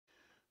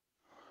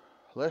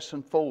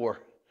Lesson 4.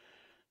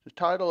 The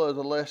title of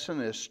the lesson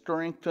is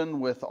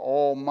Strengthened with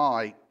All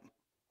Might.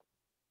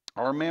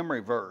 Our memory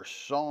verse,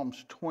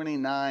 Psalms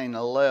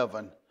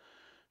 29:11.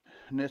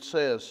 And it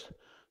says,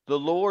 "The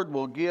Lord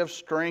will give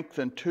strength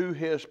unto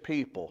his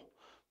people.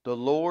 The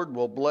Lord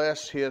will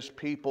bless his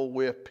people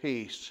with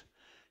peace."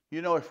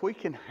 You know, if we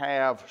can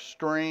have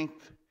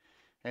strength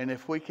and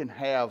if we can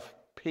have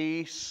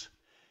peace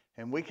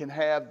and we can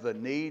have the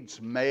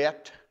needs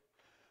met,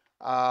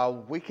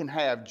 we can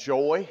have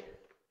joy.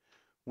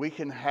 We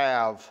can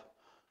have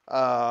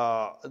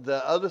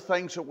the other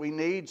things that we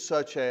need,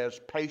 such as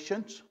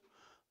patience,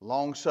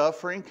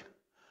 long-suffering,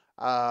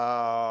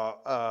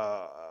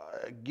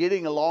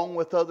 getting along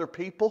with other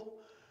people.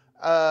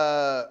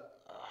 How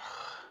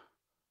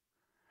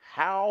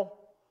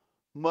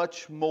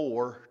much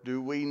more do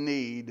we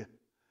need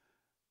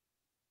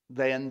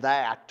than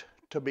that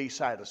to be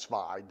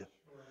satisfied?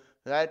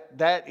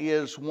 That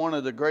is one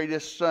of the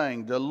greatest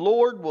things. The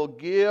Lord will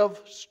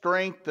give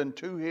strength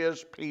unto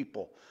his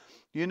people.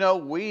 You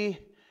know,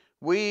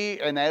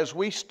 and as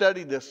we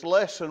study this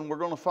lesson, we're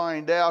going to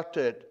find out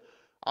that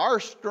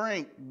our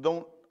strength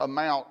don't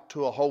amount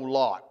to a whole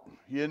lot.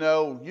 You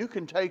know, you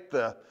can take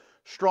the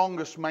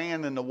strongest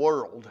man in the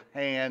world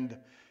and,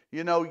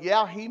 you know,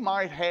 yeah, he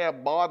might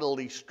have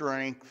bodily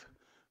strength,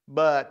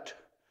 but,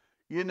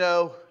 you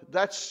know,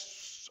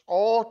 that's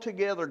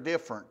altogether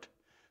different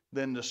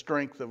than the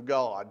strength of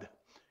God.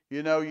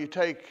 You know, you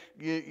take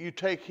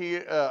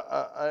here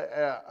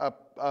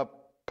a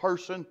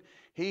person.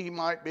 He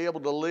might be able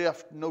to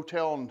lift no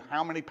telling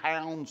how many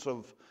pounds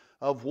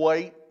of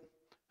weight,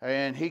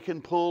 and he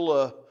can pull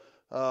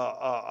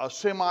a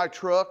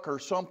semi-truck or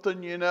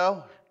something, you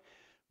know.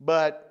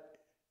 But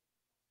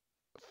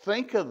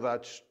think of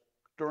the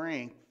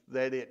strength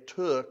that it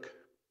took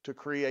to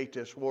create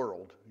this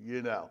world,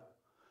 you know,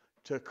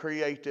 to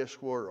create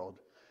this world.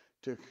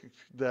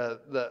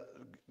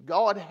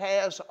 God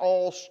has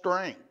all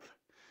strength.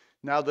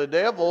 Now the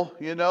devil,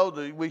 you know,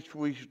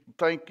 we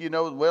think, you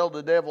know, well,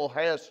 the devil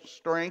has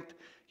strength.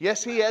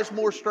 Yes, he has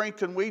more strength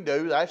than we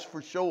do, that's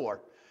for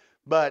sure.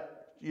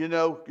 But, you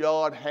know,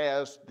 God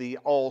has the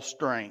all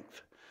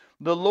strength.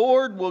 The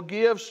Lord will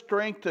give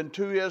strength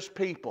unto his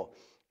people,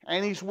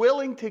 and he's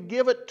willing to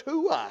give it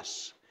to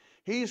us.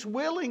 He's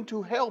willing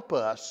to help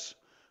us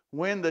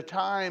when the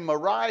time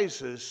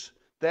arises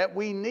that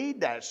we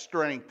need that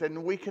strength,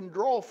 and we can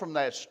draw from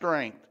that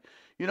strength.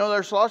 You know,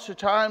 there's lots of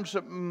times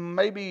that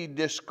maybe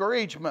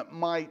discouragement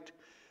might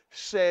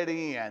set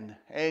in.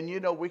 And, you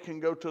know, we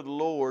can go to the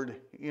Lord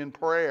in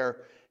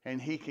prayer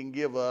and he can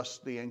give us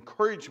the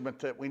encouragement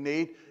that we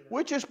need,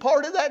 which is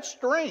part of that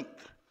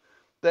strength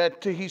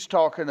that he's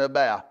talking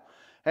about.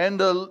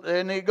 And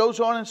it goes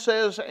on and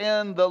says,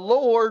 "And the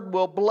Lord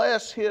will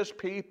bless his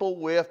people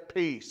with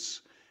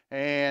peace."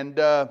 And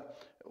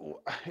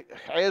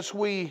as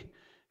we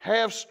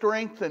have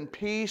strength and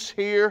peace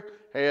here,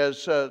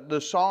 as the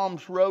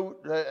Psalms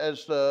wrote,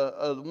 as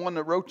the one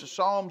that wrote the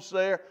Psalms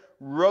there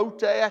wrote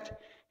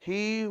that,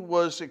 he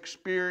was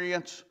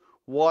experiencing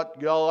what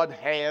God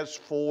has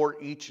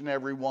for each and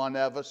every one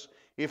of us,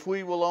 if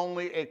we will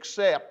only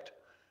accept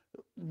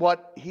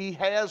what he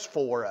has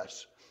for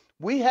us.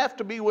 We have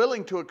to be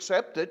willing to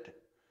accept it.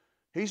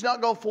 He's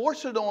not going to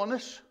force it on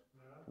us.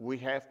 We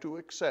have to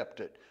accept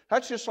it.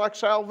 That's just like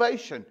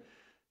salvation.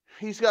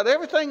 He's got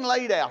everything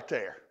laid out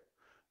there.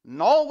 And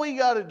all we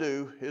got to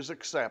do is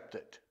accept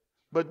it.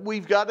 But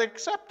we've got to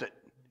accept it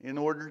in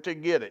order to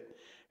get it.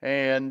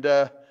 And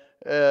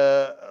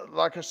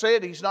like I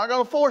said, he's not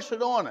going to force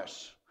it on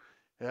us.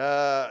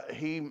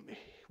 He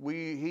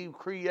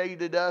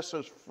created us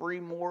as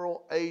free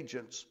moral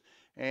agents.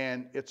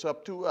 And it's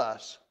up to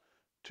us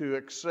to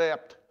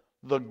accept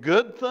the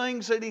good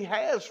things that he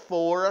has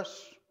for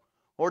us,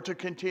 or to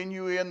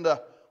continue in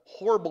the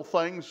horrible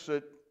things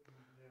that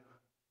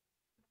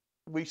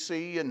we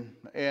see and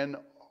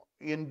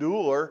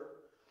endure,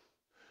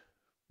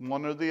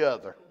 one or the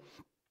other.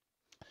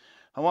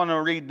 I want to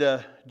read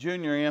the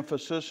junior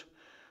emphasis.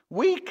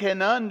 We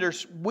can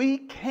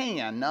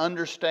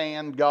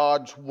understand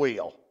God's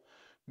will.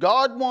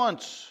 God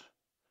wants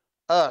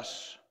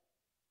us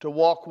to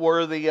walk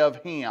worthy of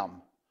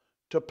him,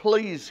 to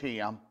please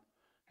him,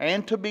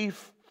 and to be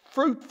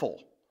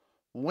fruitful,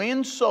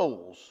 win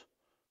souls,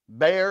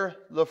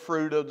 bear the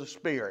fruit of the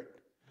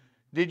Spirit.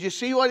 Did you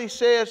see what he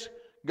says?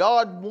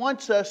 God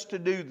wants us to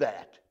do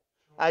that.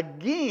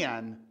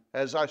 Again,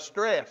 as I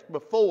stressed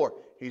before,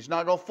 he's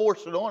not going to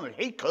force it on us.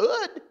 He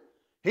could.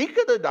 He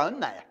could have done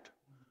that.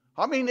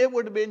 I mean, it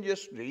would have been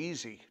just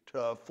easy to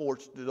have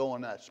forced it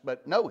on us.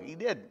 But no, he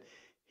didn't.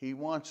 He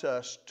wants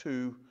us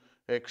to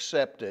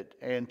accept it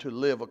and to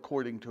live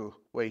according to the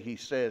way he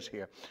says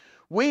here.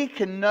 We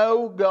can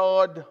know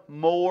God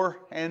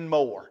more and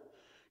more.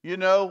 You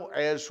know,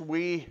 as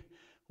we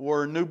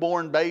were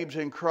newborn babes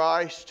in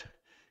Christ,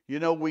 you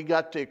know, we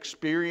got to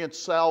experience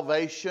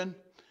salvation.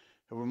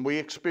 When we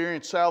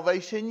experience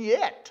salvation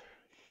yet,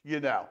 you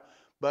know.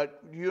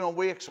 But, you know,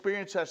 we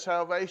experience that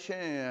salvation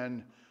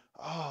and,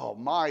 oh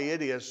my,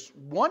 it is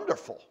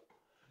wonderful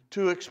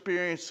to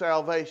experience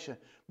salvation.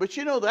 But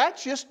you know,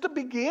 that's just the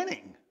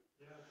beginning.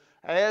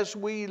 As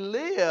we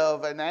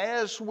live and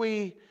as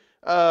we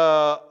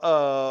go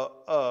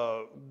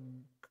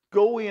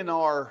in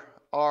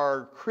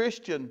our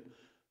Christian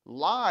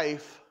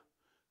life,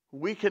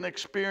 we can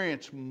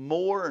experience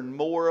more and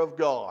more of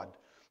God.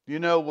 You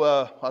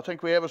know, I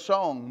think we have a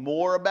song,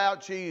 more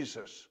about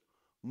Jesus,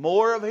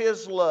 more of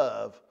His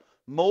love,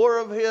 more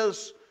of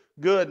His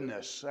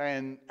goodness,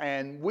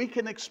 and we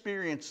can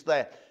experience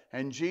that.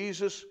 And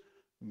Jesus,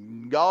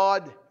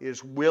 God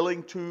is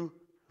willing to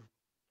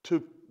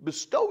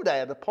bestow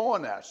that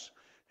upon us,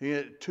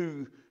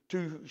 to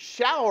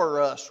shower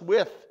us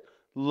with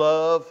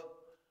love,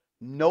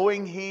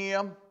 knowing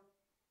Him,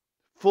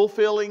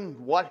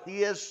 fulfilling what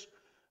His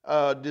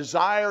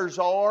desires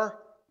are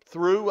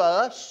through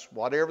us,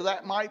 whatever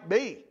that might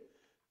be.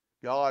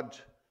 God,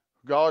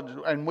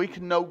 and we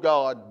can know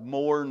God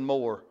more and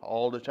more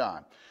all the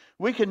time.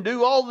 We can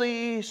do all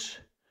these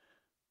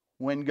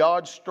when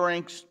God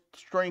strengthens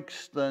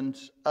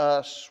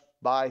us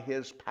by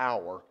His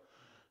power.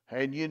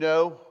 And you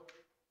know,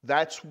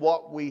 that's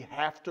what we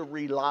have to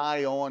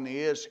rely on,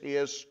 is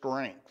His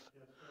strength.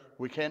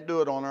 We can't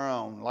do it on our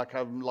own. Like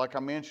I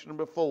mentioned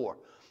before,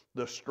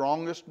 the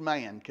strongest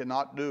man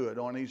cannot do it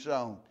on his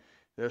own.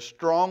 The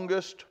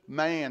strongest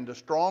man, the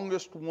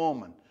strongest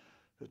woman,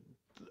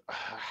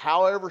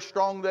 however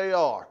strong they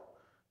are,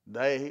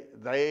 they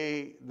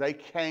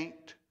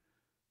can't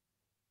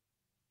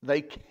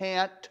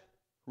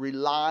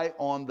rely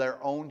on their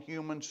own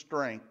human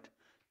strength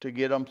to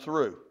get them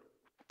through.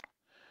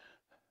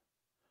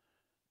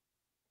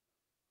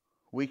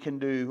 We can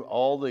do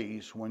all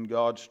these when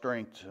God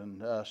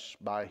strengthens us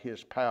by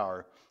His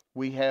power.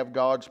 We have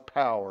God's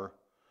power.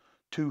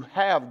 To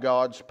have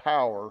God's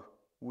power,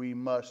 we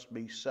must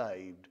be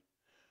saved.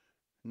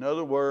 In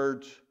other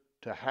words,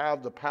 to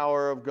have the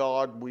power of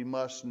God, we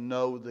must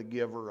know the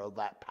giver of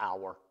that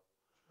power.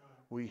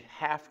 We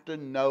have to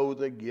know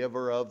the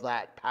giver of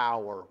that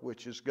power,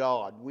 which is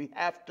God. We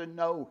have to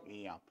know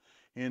Him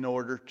in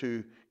order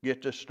to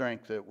get the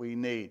strength that we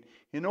need.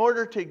 In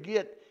order to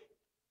get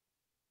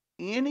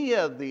any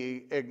of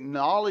the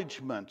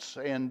acknowledgments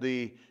and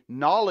the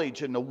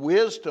knowledge and the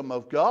wisdom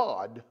of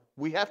God,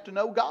 we have to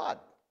know God.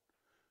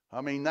 I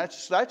mean,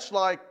 that's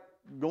like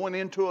going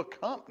into a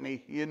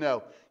company, you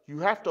know. You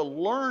have to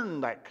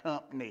learn that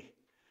company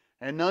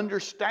and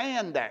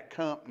understand that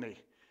company.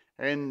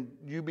 And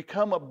you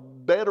become a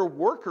better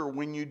worker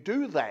when you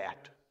do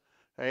that.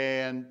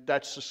 And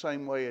that's the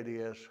same way it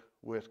is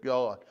with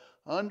God.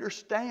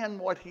 Understand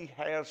what He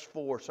has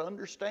for us.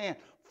 Understand.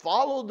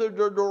 Follow the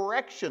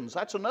directions.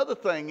 That's another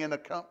thing in a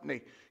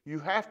company. You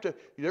have to,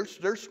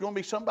 there's going to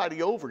be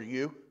somebody over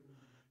you,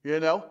 you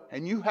know,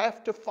 and you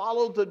have to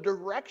follow the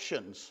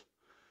directions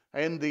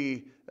and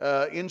the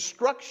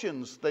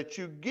instructions that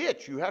you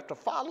get. You have to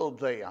follow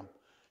them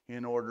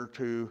in order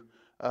to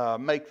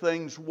make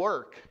things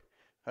work.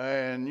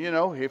 And, you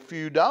know, if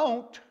you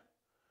don't,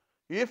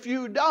 you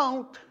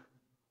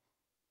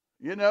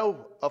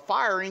know, a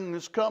firing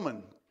is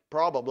coming,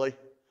 probably.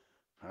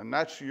 And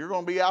you're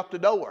going to be out the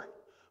door.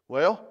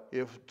 Well,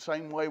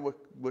 same way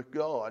with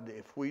God,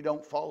 if we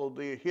don't follow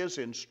His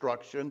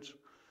instructions,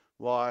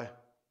 why,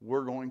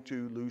 we're going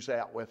to lose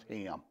out with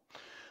Him.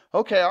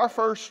 Okay, our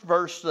first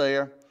verse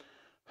there.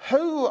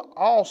 Who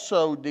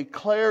also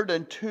declared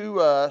unto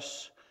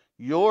us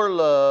your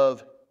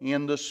love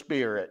in the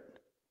Spirit?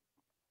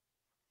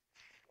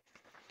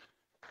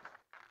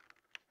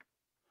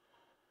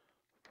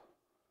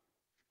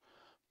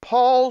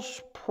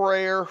 Paul's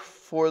prayer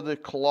for the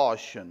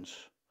Colossians.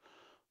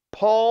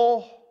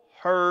 Paul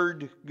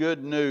heard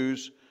good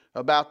news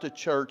about the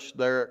church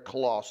there at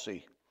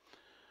Colossae.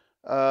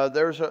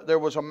 There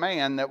was a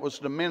man that was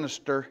the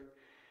minister,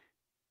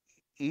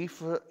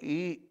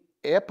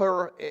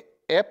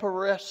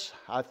 Epaphras,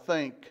 I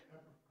think.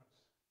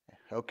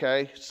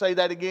 Okay, say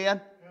that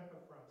again.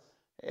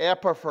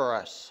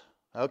 Epaphras.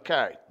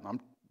 Okay,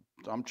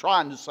 I'm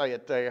trying to say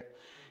it there.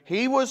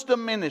 He was the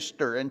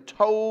minister and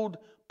told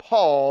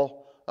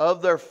Paul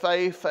of their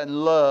faith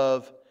and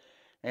love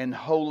and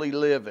holy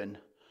living.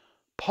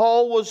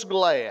 Paul was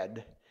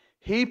glad.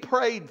 He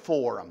prayed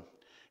for them.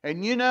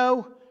 And you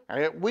know,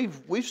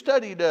 we've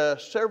studied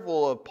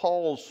several of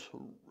Paul's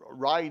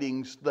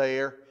writings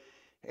there,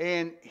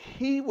 and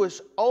he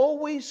was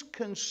always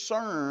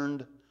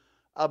concerned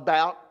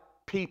about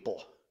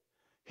people.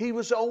 He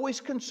was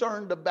always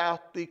concerned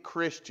about the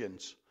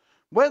Christians.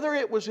 Whether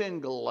it was in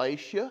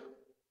Galatia,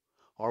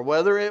 or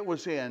whether it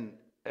was in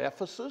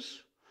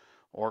Ephesus,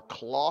 or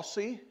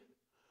Colossae,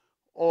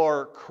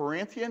 or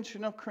Corinthians.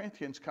 You know,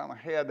 Corinthians kind of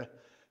had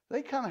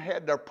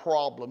their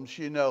problems,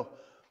 you know.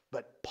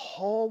 But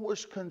Paul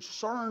was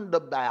concerned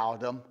about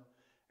them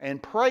and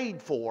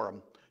prayed for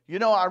them. You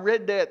know, I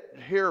read that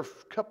here a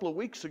couple of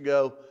weeks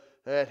ago,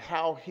 that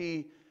how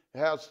he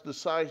has the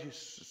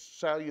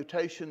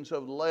salutations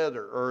of the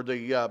letter, or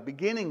the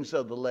beginnings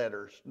of the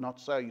letters, not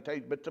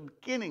salutations, but the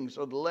beginnings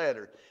of the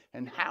letter,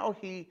 and how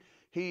he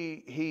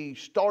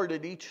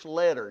started each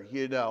letter,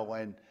 you know,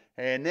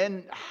 and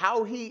then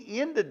how he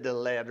ended the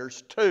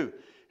letters too.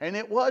 And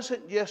it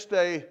wasn't just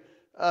an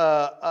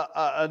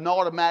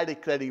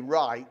automatic that he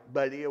write,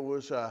 but it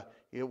was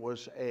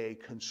a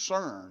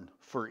concern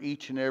for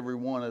each and every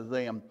one of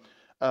them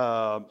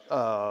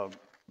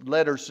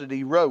letters that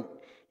he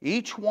wrote.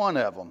 Each one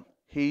of them,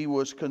 he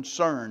was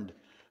concerned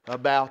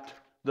about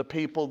the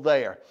people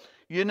there.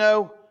 You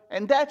know,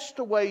 and that's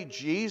the way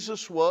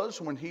Jesus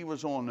was when he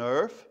was on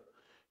earth.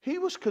 He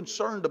was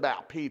concerned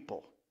about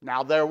people.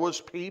 Now, there was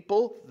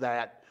people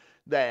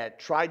that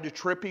tried to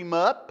trip him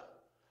up.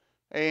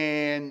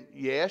 And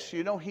yes,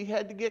 you know, he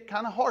had to get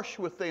kind of harsh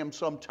with them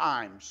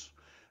sometimes.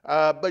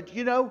 But,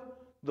 you know,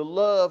 the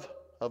love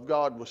of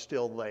God was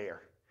still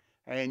there.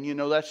 And, you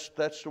know, that's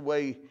the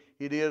way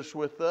it is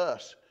with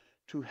us,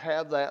 to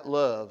have that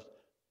love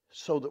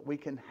so that we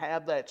can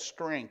have that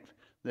strength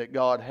that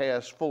God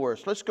has for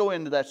us. Let's go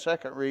into that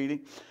second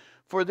reading.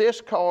 For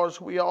this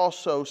cause we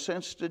also,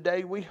 since the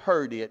day we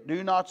heard it,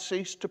 do not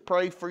cease to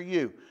pray for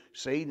you.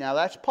 See, now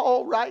that's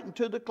Paul writing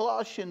to the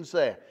Colossians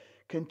there,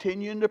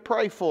 continuing to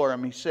pray for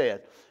them, he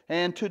said,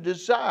 and to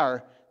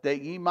desire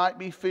that ye might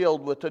be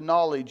filled with the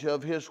knowledge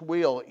of his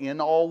will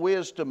in all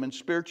wisdom and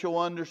spiritual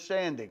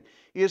understanding.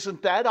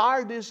 Isn't that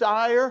our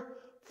desire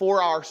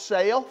for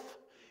ourselves?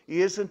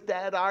 Isn't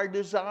that our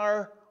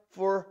desire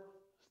for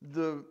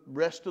the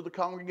rest of the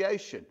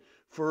congregation,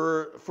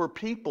 for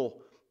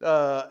people,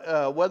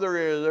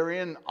 whether they're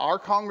in our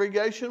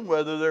congregation,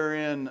 whether they're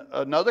in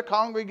another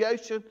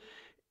congregation,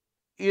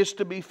 is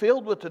to be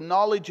filled with the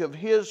knowledge of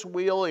his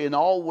will in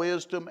all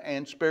wisdom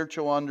and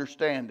spiritual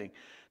understanding.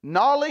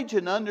 Knowledge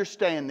and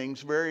understanding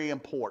is very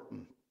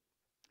important.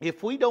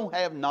 If we don't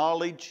have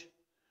knowledge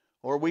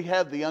or we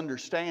have the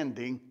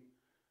understanding,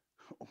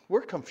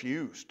 we're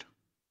confused.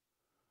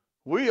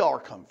 We are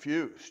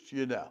confused,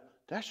 you know.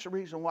 That's the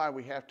reason why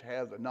we have to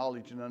have the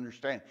knowledge and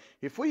understanding.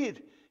 If we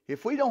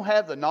don't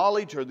have the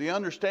knowledge or the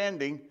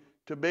understanding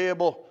to be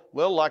able,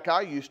 well, like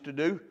I used to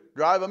do,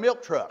 drive a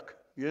milk truck,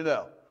 you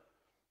know,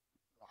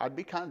 I'd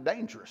be kind of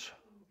dangerous.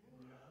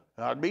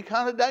 I'd be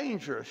kind of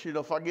dangerous, you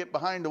know, if I get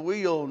behind the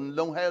wheel and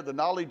don't have the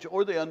knowledge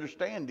or the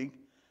understanding.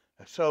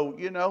 So,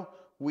 you know,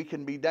 we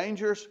can be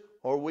dangerous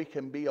or we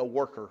can be a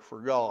worker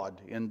for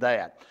God in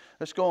that.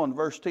 Let's go on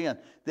verse 10.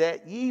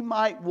 That ye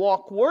might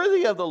walk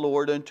worthy of the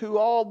Lord unto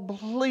all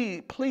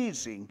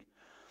pleasing,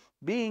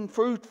 being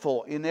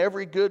fruitful in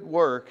every good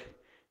work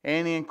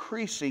and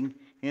increasing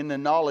in the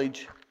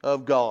knowledge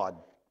of God.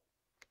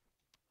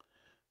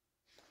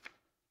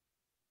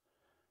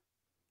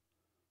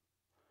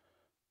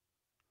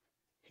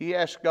 He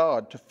asked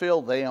God to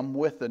fill them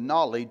with the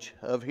knowledge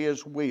of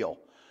his will.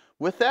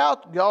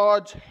 Without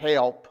God's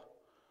help,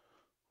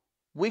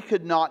 we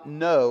could not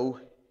know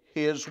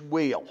his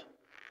will.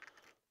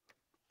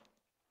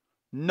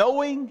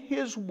 Knowing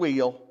his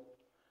will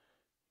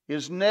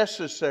is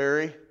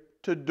necessary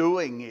to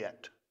doing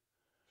it.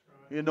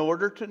 In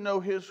order to know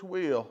his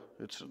will,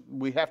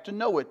 we have to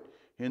know it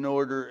in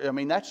order,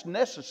 that's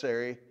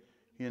necessary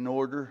in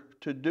order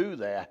to do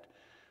that.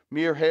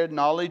 Mere head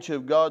knowledge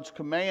of God's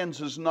commands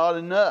is not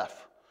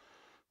enough.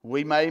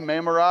 We may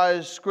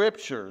memorize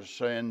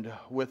scriptures and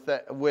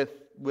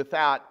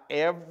without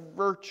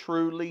ever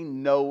truly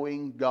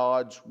knowing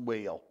God's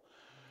will.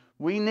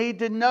 We need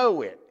to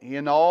know it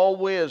in all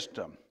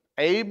wisdom,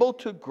 able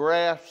to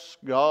grasp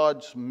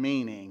God's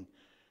meaning,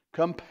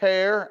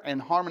 compare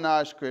and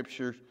harmonize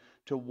scriptures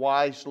to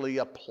wisely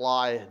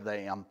apply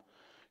them.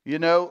 You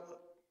know,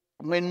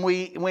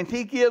 when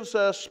he gives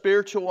us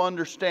spiritual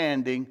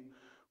understanding,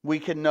 we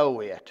can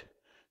know it.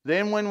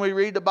 Then when we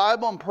read the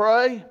Bible and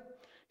pray,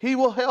 he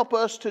will help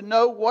us to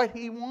know what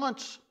he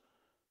wants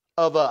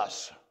of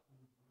us.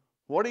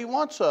 What he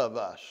wants of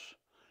us.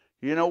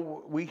 You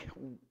know, we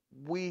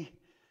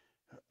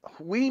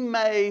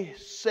may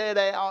set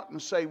out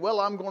and say, well,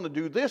 I'm going to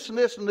do this and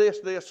this and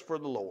this for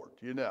the Lord,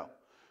 you know.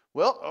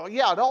 Well,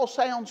 yeah, it all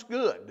sounds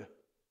good.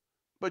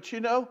 But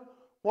you know,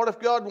 what if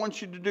God wants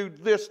you to do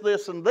this,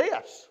 this, and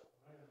this?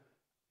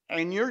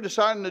 And you're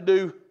deciding to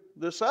do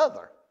this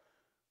other?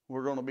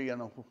 We're going to be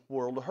in a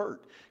world of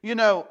hurt. You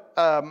know,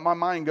 my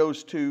mind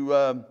goes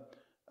to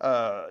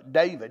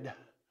David.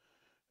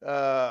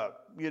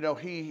 You know,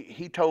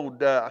 he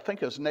told, I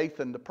think it was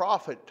Nathan the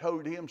prophet,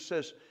 told him,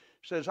 says,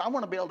 I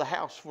want to build a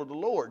house for the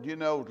Lord. You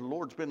know, the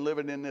Lord's been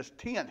living in this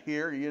tent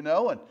here, you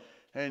know,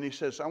 and he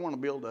says, I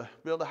want to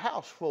build a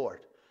house for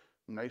it.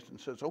 And Nathan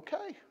says,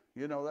 okay,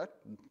 you know,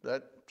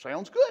 that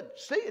sounds good.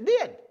 See, it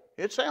did.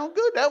 It sounded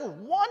good. That was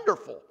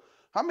wonderful.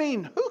 I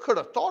mean, who could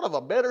have thought of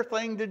a better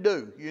thing to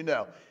do, you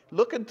know?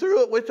 Looking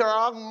through it with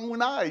our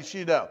own eyes,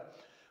 you know.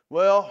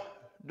 Well,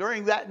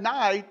 during that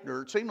night,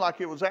 or it seemed like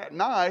it was that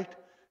night,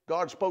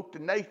 God spoke to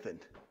Nathan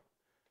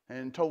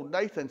and told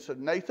Nathan, said,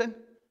 Nathan,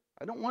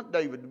 I don't want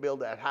David to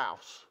build that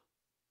house.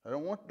 I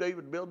don't want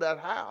David to build that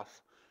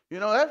house. You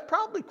know, that's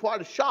probably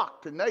quite a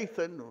shock to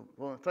Nathan,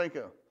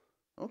 thinking,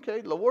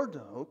 okay, Lord,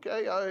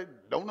 okay, I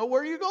don't know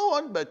where you're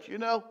going, but, you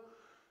know,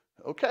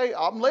 okay,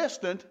 I'm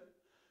listening.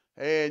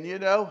 And, you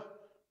know,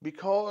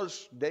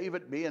 because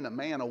David being a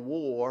man of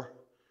war,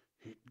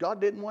 God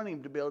didn't want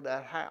him to build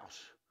that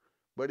house.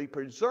 But he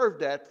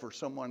preserved that for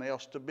someone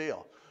else to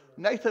build.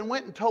 Nathan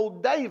went and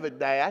told David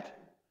that.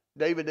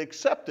 David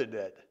accepted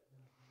it.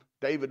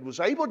 David was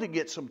able to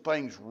get some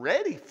things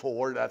ready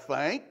for it, I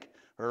think,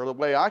 or the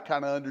way I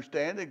kind of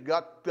understand it,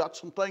 got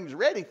some things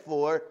ready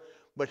for it,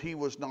 but he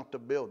was not the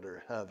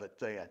builder of it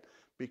then.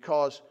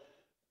 Because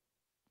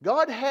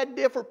God had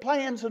different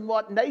plans than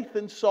what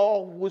Nathan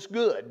saw was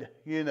good,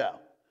 you know.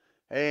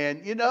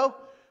 And, you know,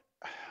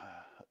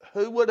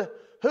 who would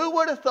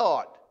have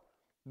thought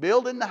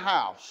building the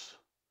house?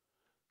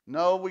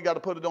 No, we got to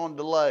put it on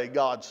delay,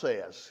 God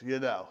says, you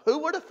know. Who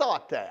would have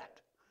thought that?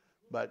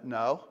 But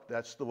no,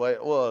 that's the way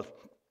it was.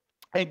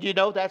 And, you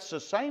know, that's the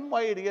same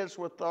way it is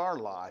with our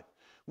life.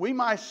 We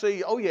might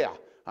see, oh, yeah,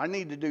 I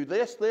need to do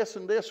this, this,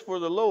 and this for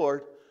the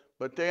Lord.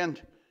 But then,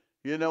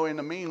 you know, in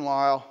the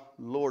meanwhile,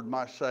 the Lord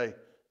might say,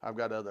 I've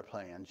got other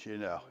plans, you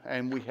know.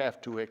 And we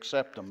have to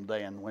accept them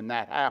then when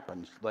that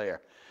happens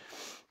there.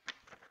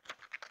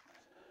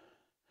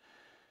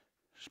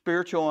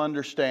 Spiritual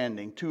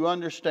understanding. To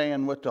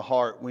understand with the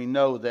heart, we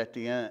know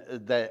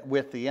that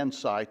with the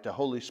insight the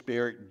Holy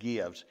Spirit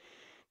gives.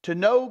 To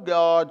know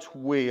God's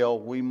will,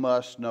 we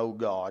must know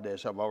God,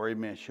 as I've already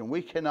mentioned.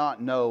 We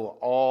cannot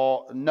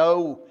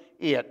know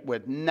it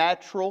with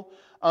natural,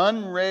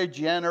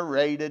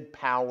 unregenerated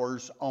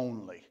powers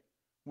only.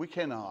 We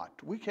cannot.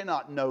 We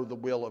cannot know the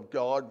will of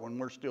God when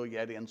we're still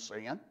yet in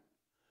sin.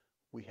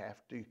 We have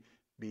to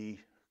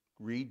be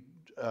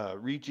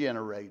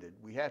regenerated.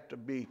 We have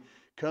to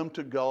come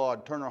to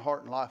God, turn our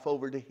heart and life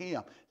over to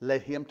Him.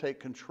 Let Him take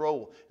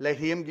control. Let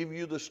Him give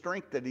you the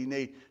strength that He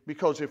needs.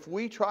 Because if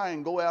we try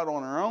and go out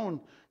on our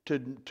own to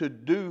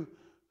do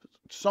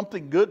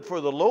something good for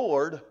the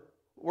Lord,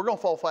 we're going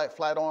to fall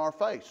flat on our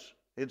face.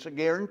 It's a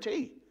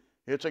guarantee.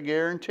 It's a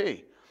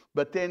guarantee.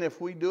 But then if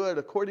we do it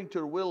according to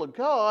the will of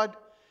God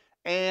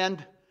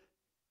and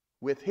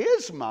with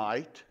His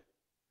might,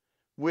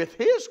 with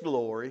His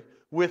glory,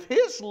 with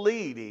His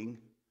leading,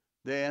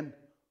 then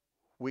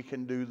we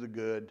can do the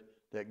good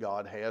that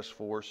God has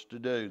for us to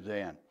do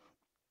then.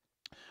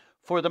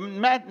 For the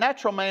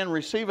natural man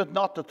receiveth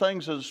not the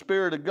things of the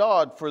Spirit of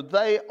God, for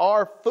they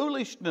are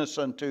foolishness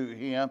unto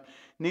him,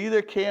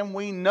 neither can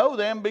we know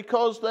them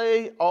because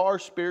they are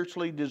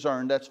spiritually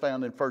discerned. That's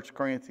found in 1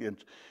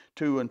 Corinthians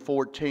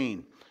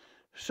 2:14.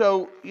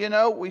 So, you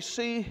know, we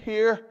see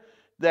here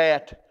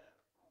that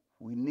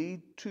we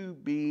need to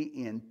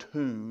be in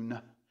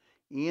tune,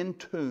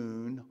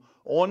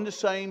 on the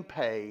same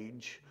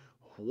page,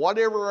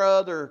 whatever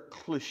other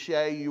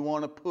cliche you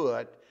want to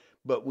put,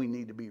 but we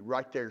need to be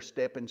right there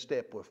step in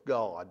step with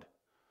God.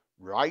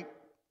 Right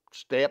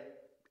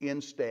step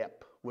in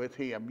step with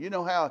Him. You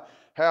know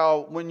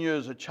how when you're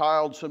as a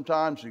child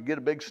sometimes you get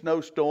a big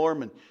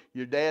snowstorm and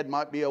your dad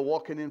might be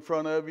walking in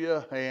front of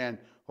you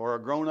or a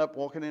grown-up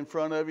walking in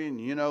front of you, and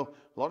you know,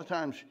 a lot of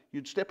times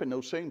you'd step in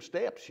those same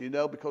steps, you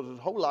know, because it's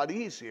a whole lot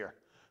easier.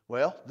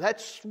 Well,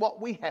 that's what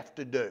we have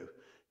to do.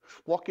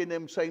 Walk in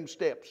them same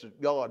steps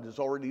that God has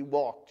already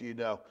walked, you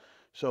know,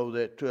 so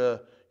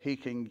that He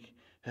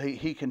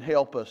can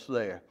help us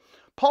there.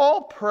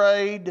 Paul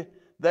prayed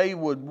they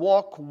would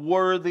walk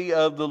worthy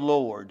of the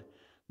Lord.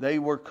 They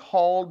were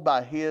called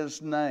by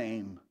His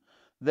name.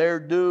 Their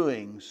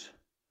doings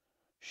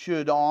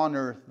should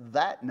honor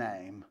that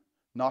name,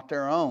 not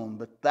their own,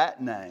 but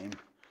that name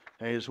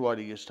is what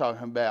he is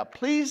talking about.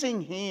 Pleasing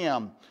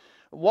Him,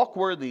 walk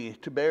worthy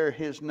to bear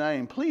His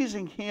name,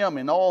 pleasing Him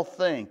in all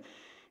things.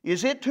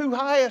 Is it too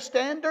high a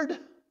standard?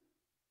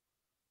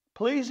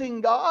 Pleasing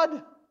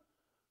God?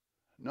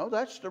 No,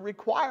 that's the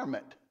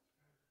requirement.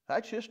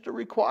 That's just a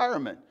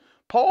requirement.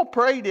 Paul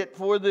prayed it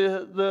for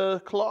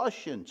the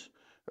Colossians.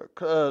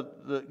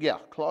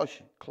 Colossians.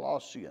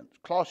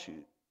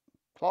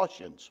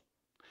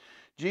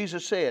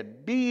 Jesus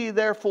said, "Be ye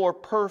therefore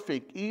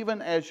perfect,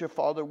 even as your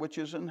Father which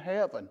is in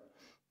heaven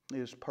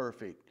is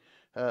perfect."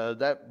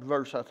 That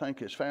verse, I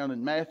think, is found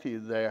in Matthew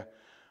there.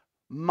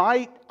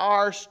 Might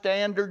our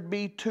standard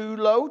be too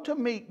low to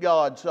meet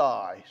God's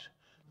eyes?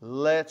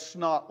 Let's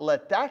not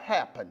let that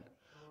happen.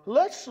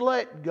 Let's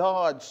let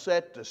God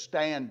set the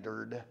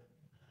standard,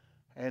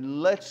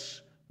 and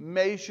let's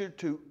measure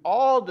to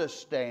all the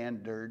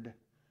standard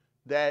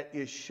that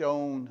is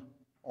shown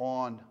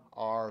on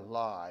our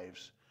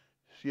lives.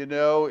 You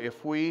know,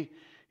 if we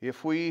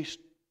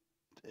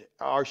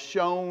are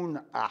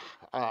shown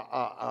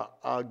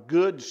a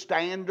good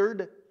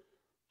standard,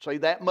 say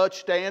that much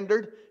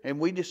standard, and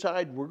we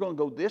decide we're going to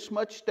go this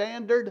much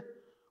standard,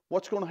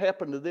 what's going to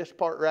happen to this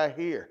part right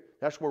here?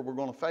 That's where we're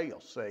going to fail,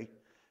 see,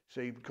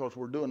 because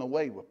we're doing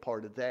away with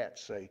part of that,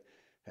 see,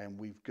 and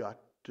we've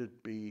got to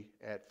be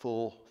at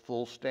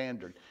full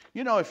standard.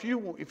 You know, if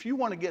you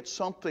want to get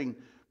something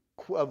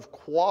of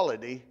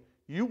quality,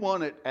 you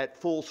want it at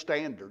full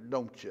standard,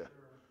 don't you?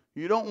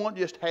 You don't want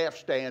just half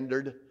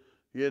standard.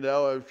 You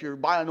know, if you're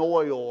buying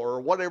oil or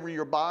whatever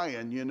you're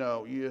buying, you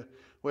know,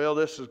 well,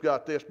 this has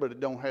got this, but it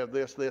don't have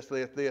this in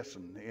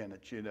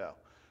it, you know.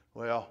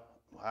 Well,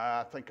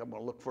 I think I'm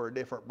going to look for a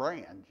different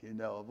brand, you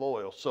know, of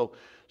oil. So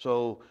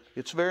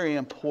it's very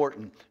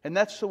important. And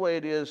that's the way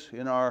it is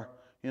in our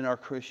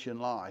Christian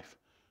life.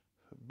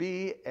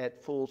 Be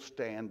at full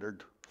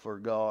standard for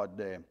God.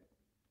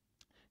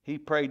 He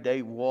prayed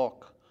they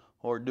walk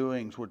or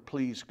doings would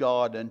please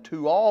God, and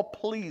to all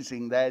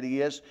pleasing, that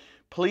is,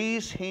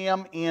 please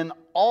Him in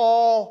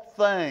all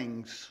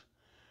things.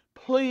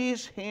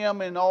 Please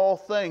Him in all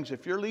things.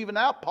 If you're leaving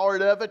out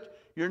part of it,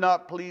 you're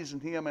not pleasing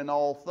Him in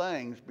all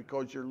things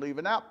because you're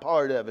leaving out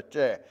part of it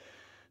there.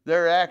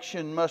 Their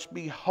action must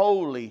be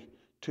holy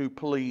to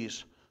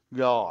please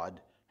God.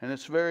 And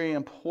it's very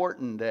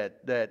important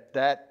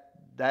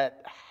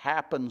that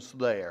happens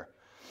there.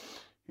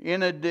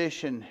 In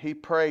addition, he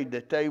prayed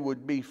that they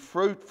would be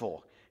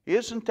fruitful.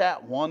 Isn't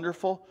that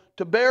wonderful?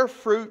 To bear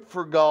fruit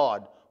for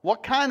God.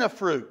 What kind of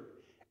fruit?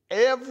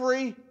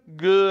 Every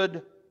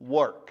good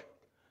work.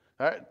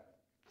 Right?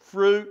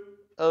 Fruit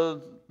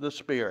of the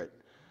Spirit.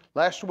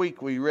 Last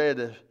week we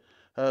read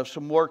of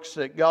some works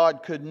that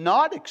God could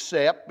not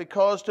accept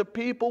because the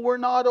people were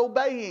not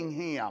obeying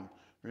Him.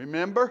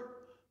 Remember?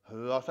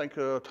 I think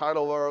the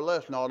title of our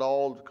lesson, not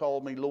all that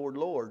call me Lord,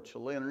 Lord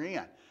shall enter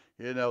in.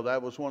 You know,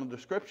 that was one of the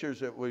scriptures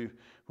that we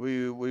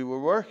were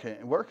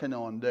working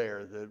on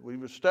there, that we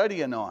were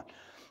studying on.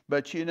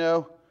 But you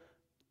know,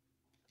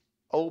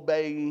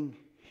 obeying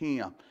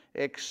Him.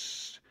 It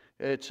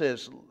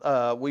says,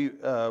 we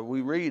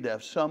read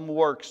of some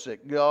works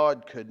that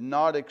God could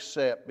not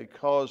accept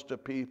because the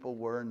people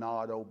were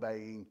not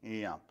obeying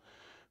Him.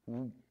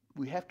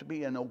 We have to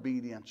be in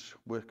obedience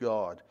with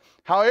God.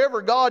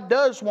 However, God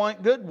does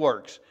want good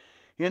works.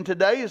 In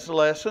today's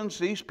lessons,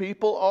 these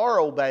people are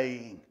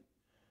obeying.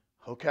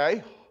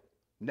 Okay?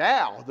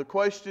 Now, the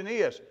question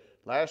is,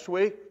 last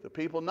week, the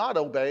people not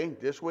obeying.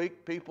 This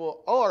week,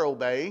 people are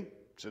obeying.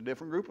 It's a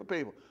different group of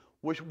people.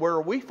 Where do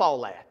we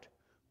fall at?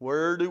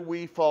 Where do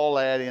we fall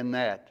at in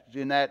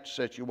that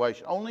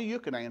situation? Only you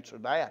can answer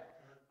that.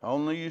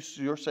 Only you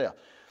yourself.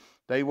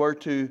 They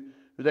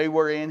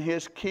were in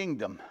His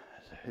kingdom,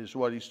 is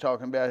what he's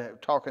talking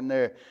about, talking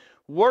there.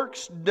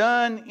 Works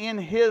done in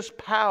His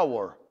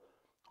power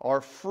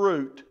are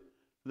fruit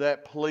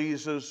that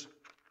pleases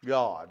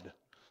God.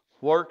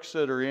 Works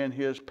that are in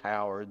His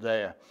power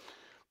there.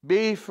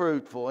 Be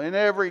fruitful in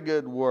every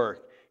good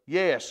work.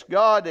 Yes,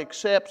 God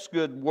accepts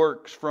good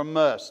works from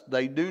us.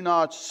 They do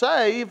not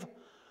save,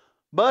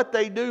 but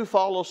they do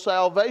follow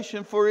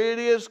salvation, for it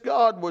is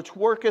God which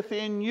worketh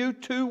in you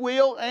to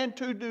will and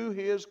to do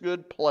His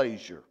good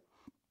pleasure.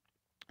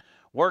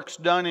 Works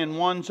done in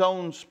one's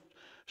own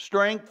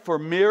strength for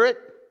merit,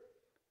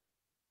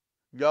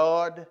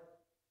 God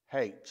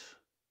hates.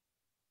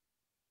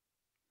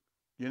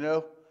 You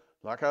know,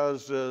 like I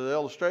was the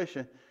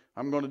illustration,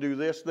 I'm going to do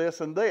this,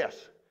 this, and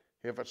this.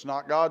 If it's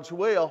not God's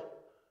will,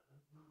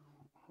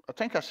 I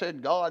think I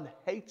said God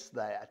hates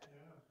that.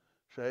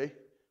 Yeah. See?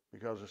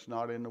 Because it's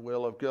not in the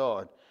will of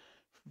God.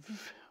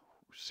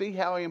 See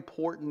how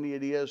important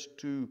it is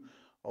to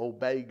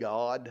obey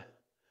God,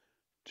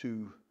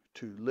 to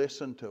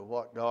listen to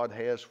what God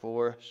has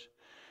for us.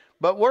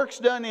 But works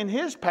done in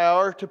His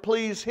power to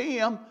please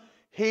Him,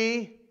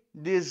 He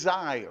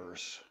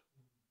desires.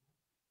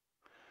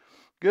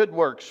 Good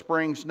work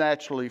springs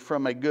naturally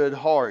from a good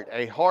heart,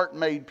 a heart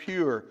made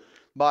pure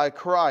by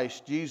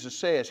Christ. Jesus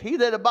says, He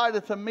that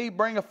abideth in me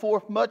bringeth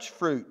forth much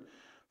fruit.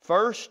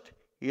 First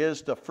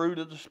is the fruit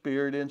of the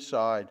Spirit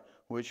inside,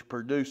 which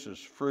produces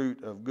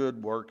fruit of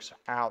good works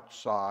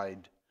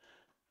outside.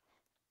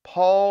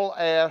 Paul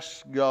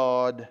asks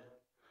God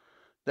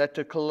that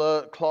the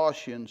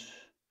Colossians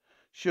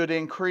should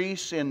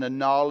increase in the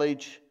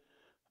knowledge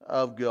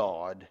of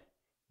God.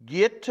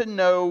 Get to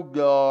know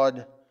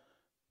God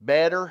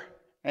better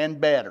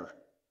and better.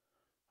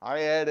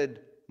 I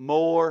added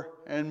more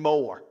and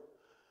more.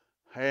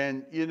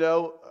 And you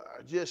know,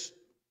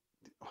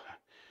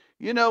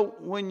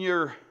 when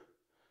you're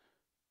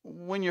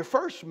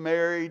first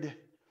married,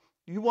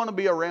 you want to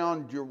be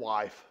around your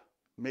wife,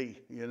 me,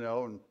 you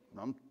know, and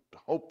I'm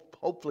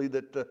hopefully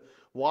that the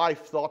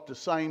wife thought the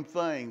same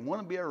thing.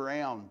 Want to be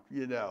around,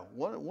 you know,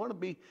 want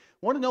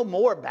to know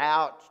more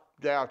about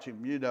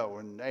him, you know,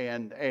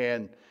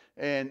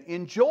 and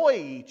enjoy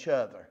each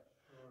other.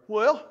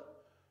 Well,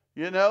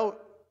 you know,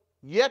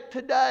 yet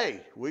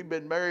today, we've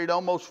been married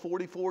almost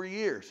 44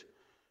 years.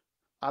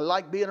 I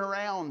like being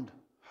around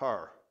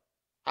her.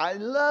 I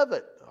love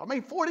it. I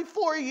mean,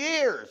 44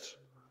 years.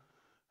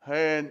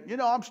 And, you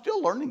know, I'm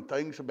still learning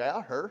things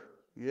about her,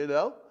 you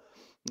know.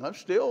 I'm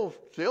still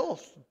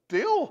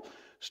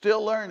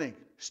learning.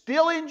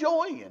 Still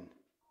enjoying.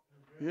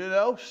 You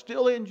know,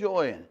 still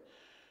enjoying.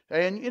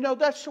 And, you know,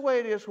 that's the way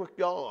it is with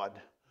God.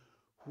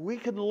 We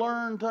can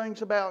learn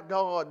things about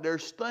God.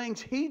 There's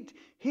things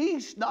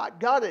He's not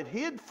got it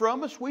hid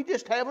from us. We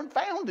just haven't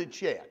found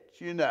it yet,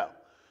 you know.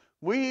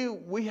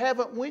 We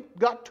haven't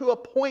got to a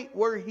point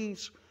where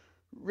He's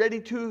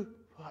ready to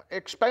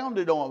expound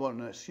it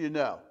on us, you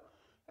know.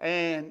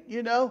 And,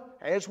 you know,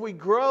 as we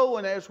grow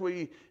and as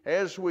we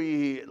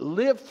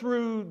live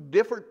through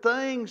different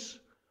things,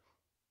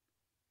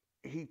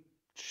 He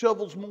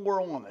shovels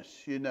more on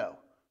us, you know.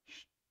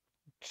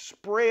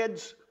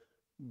 Spreads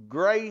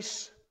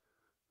grace,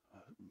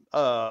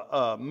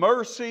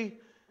 mercy,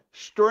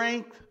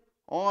 strength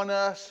on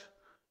us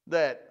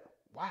that,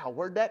 wow,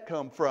 where'd that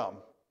come from?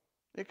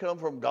 It come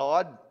from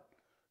God.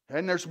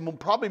 And there's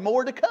probably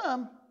more to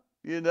come,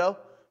 you know.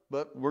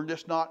 But we're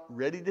just not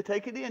ready to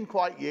take it in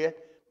quite yet.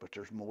 But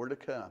there's more to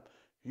come.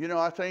 You know,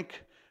 I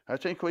think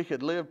we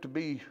could live to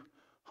be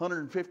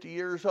 150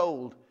 years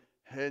old.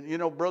 And, you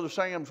know, Brother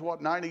Sam's,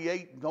 what,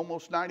 98,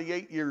 almost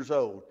 98 years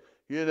old.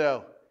 You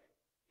know,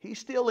 he's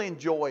still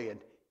enjoying.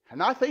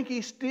 And I think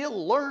he's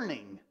still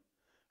learning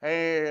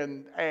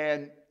and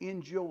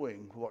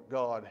enjoying what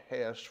God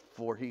has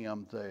for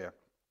him there.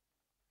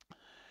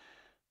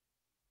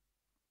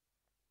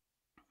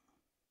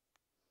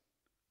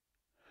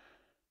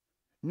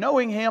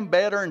 Knowing him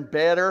better and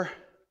better,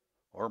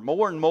 or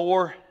more and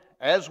more,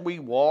 as we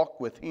walk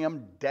with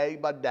him day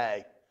by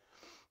day.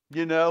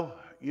 You know,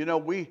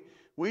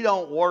 we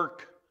don't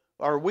work,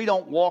 or we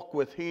don't walk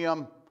with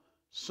him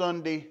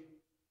Sunday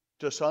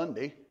to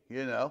Sunday,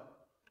 you know.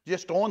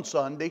 Just on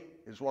Sunday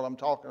is what I'm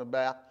talking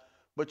about.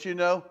 But you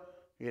know,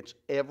 it's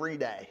every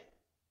day.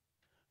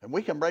 And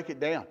we can break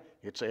it down.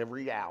 It's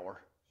every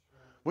hour.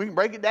 We can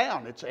break it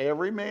down. It's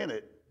every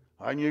minute.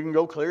 And you can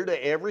go clear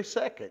to every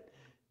second.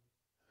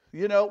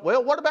 You know,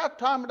 well, what about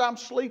the time that I'm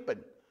sleeping?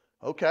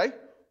 Okay,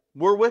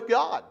 we're with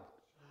God.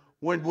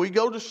 When we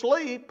go to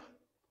sleep,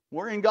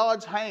 we're in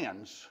God's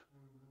hands.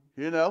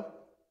 You know,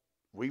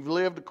 we've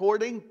lived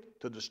according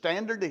to the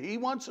standard that he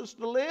wants us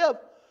to live.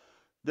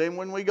 Then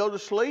when we go to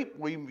sleep,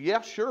 we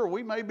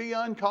may be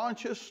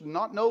unconscious,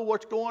 not know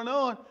what's going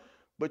on,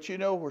 but you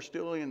know, we're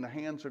still in the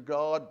hands of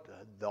God.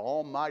 The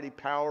almighty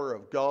power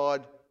of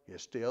God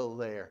is still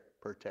there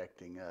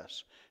protecting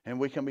us. And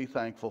we can be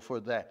thankful for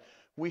that.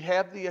 We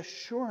have the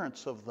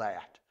assurance of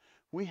that.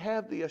 We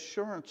have the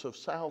assurance of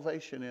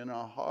salvation in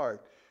our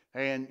heart.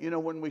 And, you know,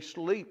 when we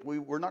sleep,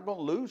 we're not going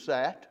to lose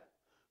that.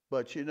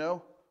 But, you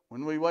know,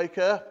 when we wake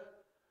up,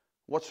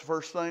 what's the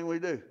first thing we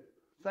do?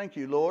 Thank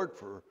you, Lord,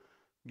 for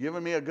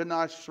giving me a good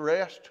night's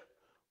rest.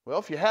 Well,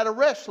 if you had a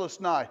restless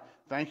night,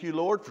 thank you,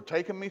 Lord, for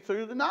taking me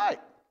through the night.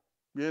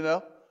 You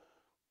know,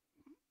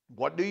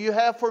 what do you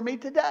have for me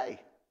today?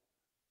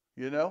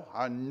 You know,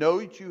 I know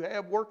that you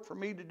have work for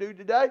me to do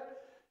today.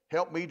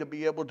 Help me to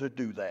be able to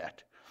do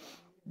that.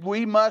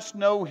 We must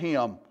know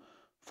him,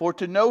 for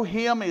to know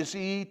him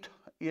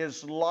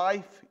is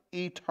life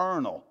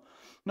eternal.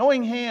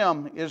 Knowing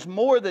him is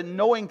more than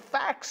knowing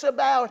facts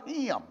about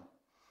him.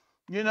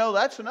 You know,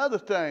 that's another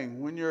thing.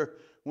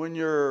 When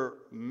you're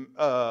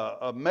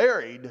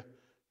married,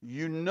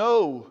 you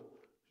know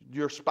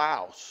your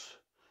spouse.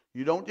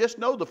 You don't just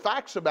know the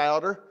facts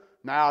about her.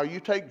 Now, you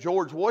take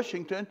George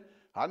Washington.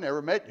 I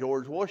never met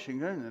George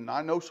Washington, and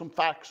I know some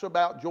facts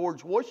about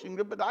George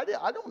Washington, but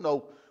I don't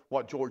know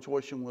what George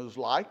Washington was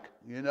like,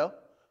 you know.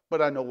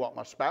 But I know what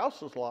my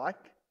spouse is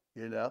like,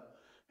 you know.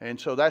 And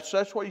so that's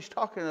what he's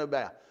talking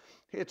about.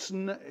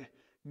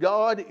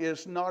 God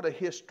is not a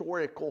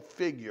historical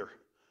figure.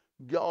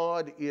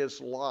 God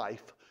is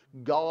life.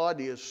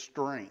 God is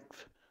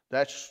strength.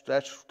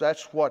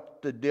 That's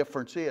what the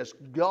difference is.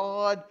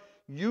 God,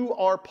 you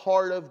are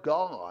part of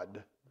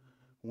God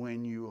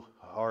when you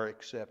are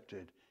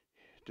accepted.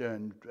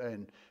 And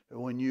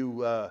when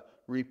you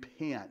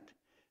repent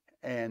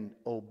and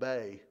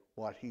obey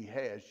what he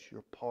has,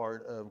 you're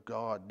part of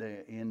God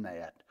in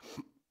that.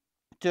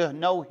 To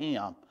know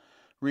him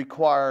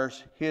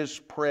requires his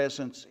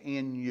presence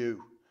in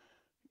you.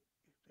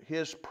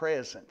 His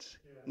presence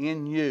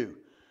in you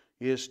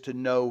is to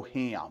know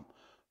him.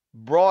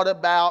 Brought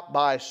about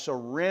by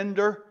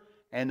surrender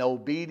and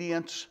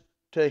obedience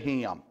to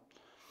him.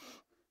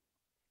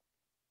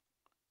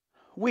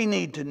 We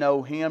need to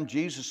know him.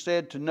 Jesus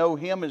said to know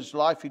him is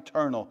life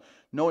eternal.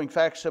 Knowing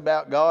facts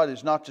about God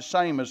is not the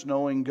same as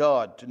knowing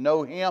God. To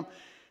know him,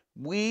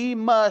 we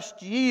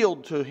must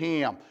yield to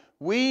him.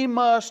 We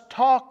must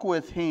talk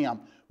with him.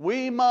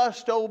 We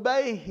must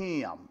obey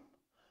him.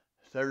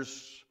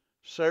 There's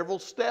several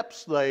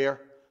steps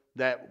there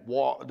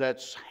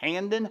that's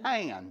hand in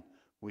hand.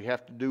 We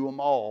have to do them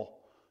all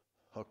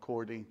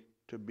according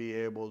to be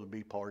able to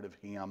be part of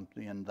him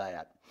in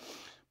that.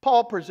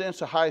 Paul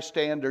presents a high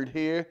standard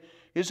here.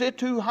 Is it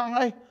too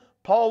high?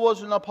 Paul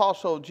was an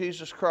apostle of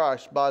Jesus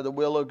Christ by the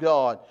will of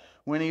God.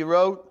 When he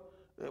wrote,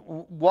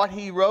 what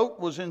he wrote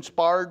was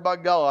inspired by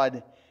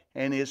God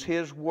and is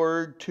his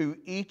word to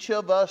each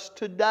of us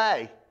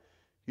today.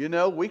 You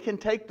know, we can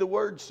take the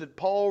words that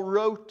Paul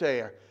wrote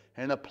there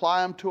and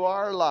apply them to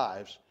our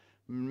lives.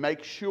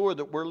 Make sure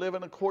that we're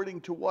living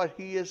according to what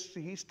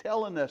he's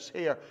telling us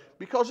here.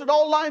 Because it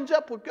all lines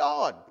up with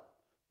God,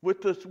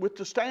 with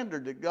the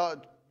standard that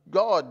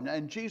God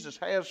and Jesus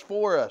has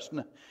for us.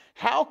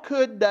 How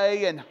could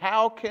they and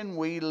how can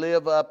we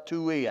live up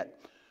to it?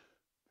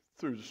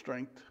 Through the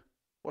strength.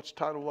 What's the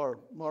title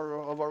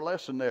of our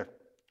lesson there?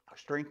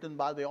 Strengthened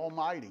by the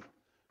Almighty.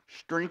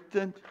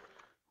 Strengthened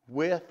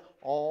with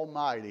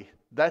Almighty.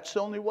 That's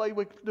the only way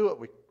we can do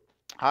it.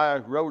 I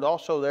wrote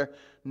also there,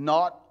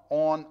 not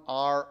on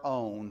our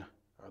own.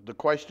 The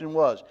question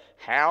was,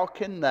 how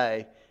can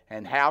they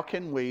and how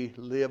can we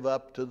live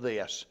up to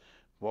this?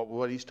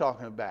 What he's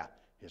talking about.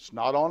 It's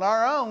not on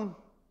our own.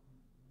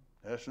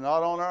 It's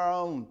not on our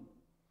own.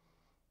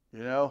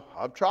 You know,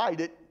 I've tried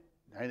it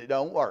and it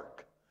don't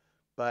work.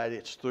 But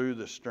it's through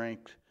the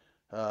strength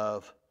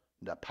of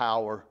the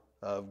power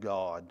of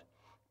God.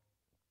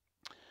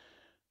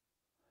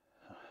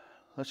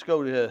 Let's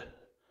go to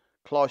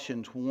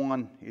Colossians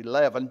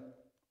 1:11.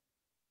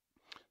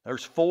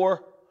 There's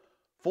four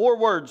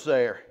words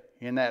there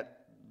in that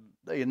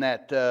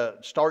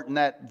starting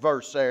that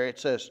verse there. It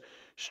says,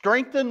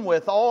 strengthen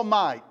with all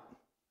might.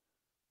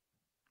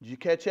 Did you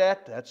catch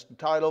that? That's the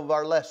title of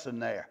our lesson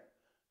there.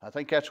 I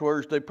think that's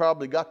where they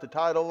probably got the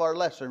title of our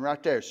lesson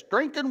right there.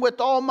 Strengthen with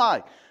all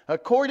might,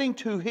 according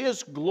to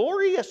His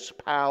glorious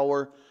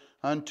power,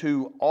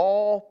 unto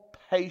all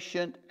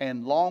patient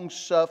and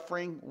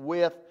long-suffering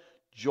with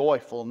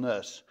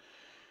joyfulness.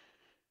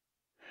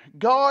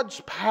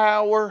 God's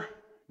power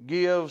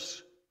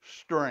gives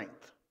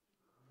strength.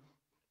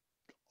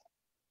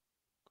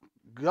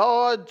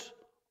 God's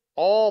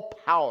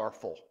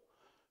all-powerful.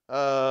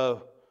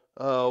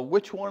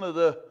 Which one of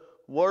the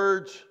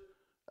words,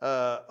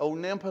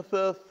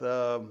 omnipotent,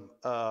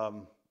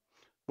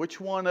 which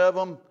one of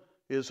them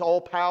is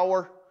all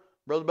power?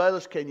 Brother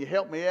Bayless, can you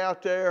help me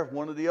out there?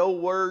 One of the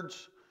old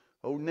words,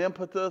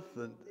 omnipotent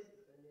and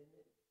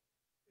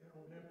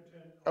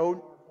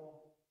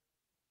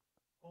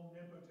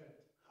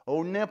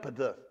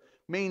omnipotent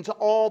means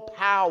all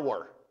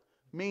power.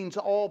 Means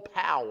all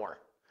power.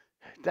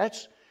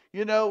 That's,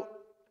 you know,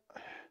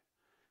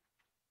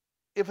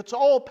 if it's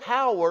all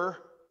power,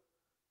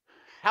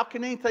 how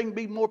can anything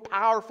be more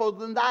powerful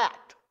than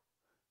that?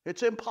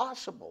 It's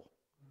impossible.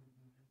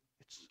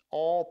 It's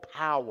all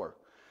power.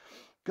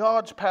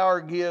 God's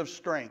power gives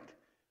strength.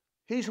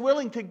 He's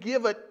willing to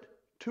give it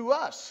to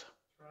us.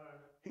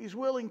 He's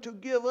willing to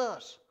give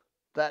us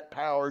that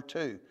power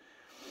too.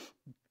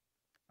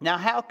 Now,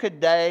 how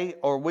could they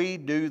or we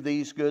do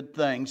these good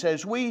things?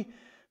 As we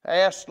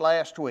asked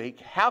last week,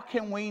 how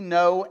can we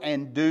know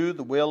and do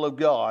the will of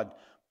God?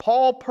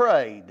 Paul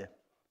prayed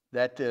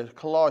that the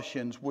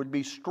Colossians would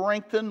be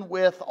strengthened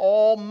with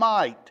all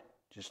might,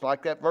 just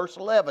like that verse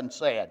 11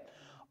 said.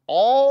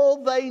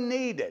 All they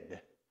needed.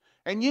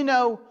 And you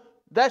know,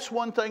 that's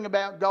one thing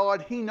about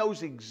God. He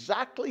knows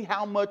exactly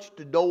how much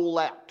to dole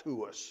out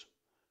to us.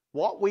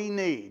 What we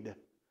need.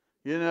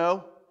 You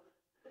know,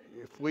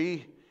 if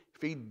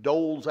He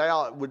doles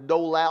out, would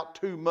dole out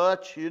too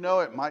much, you know,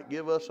 it might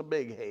give us a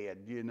big head,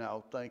 you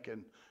know,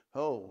 thinking,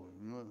 oh,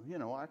 you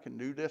know, I can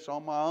do this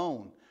on my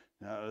own.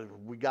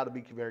 We got to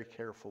be very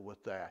careful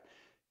with that.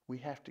 We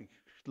have to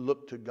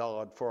look to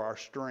God for our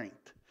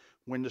strength.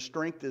 When the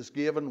strength is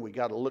given, we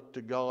got to look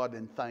to God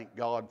and thank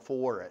God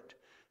for it,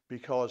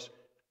 because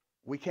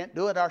we can't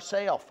do it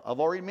ourselves. I've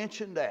already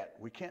mentioned that.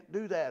 We can't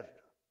do that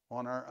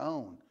on our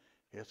own.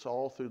 It's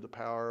all through the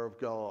power of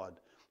God.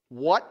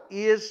 What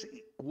is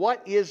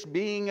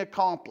being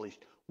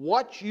accomplished?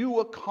 What you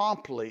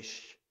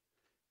accomplish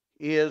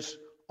is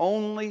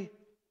only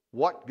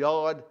what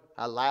God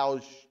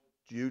allows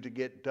you to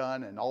get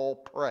done, and all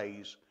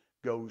praise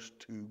goes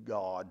to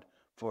God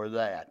for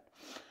that.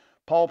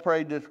 Paul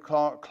prayed that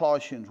the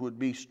Colossians would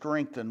be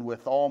strengthened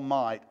with all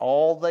might,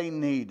 all they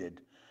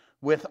needed.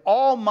 With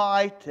all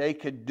might, they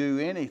could do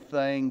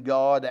anything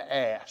God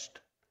asked.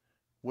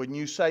 Wouldn't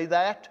you say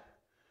that?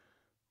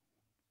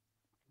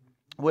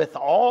 With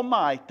all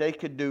might, they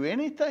could do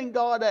anything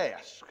God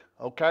asked.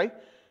 Okay?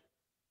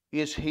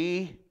 Does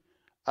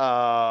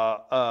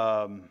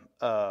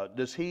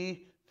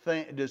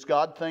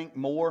God think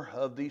more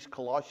of these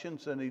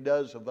Colossians than He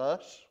does of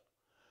us?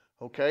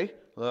 Okay?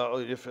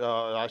 If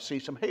I see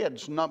some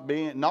heads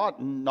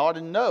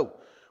nodding no.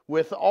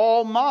 With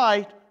all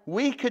might,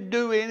 we could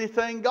do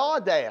anything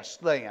God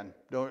asked then.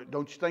 Don't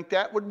you think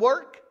that would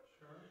work?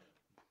 Sure.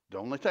 The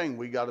only thing,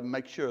 we got to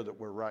make sure that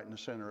we're right in the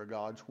center of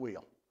God's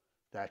will.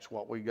 That's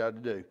what we got to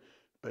do.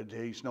 But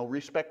He's no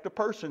respect of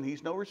person.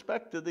 He's no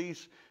respect of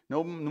these,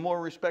 no more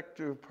respect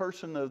to a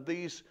person of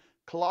these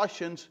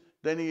Colossians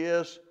than He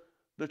is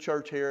the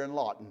church here in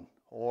Lawton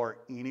or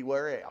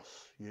anywhere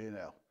else, you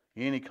know,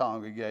 any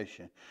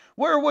congregation.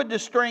 Where would the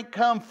strength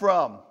come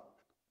from?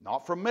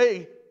 Not from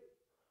me,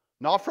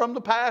 not from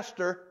the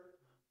pastor,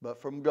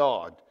 but from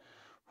God.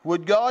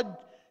 Would God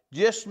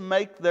just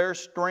make their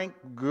strength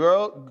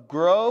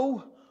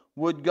grow?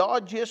 Would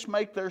God just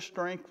make their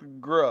strength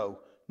grow?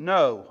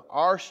 No,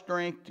 our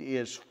strength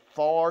is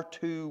far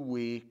too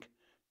weak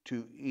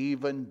to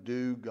even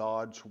do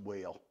God's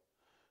will.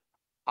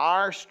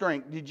 Our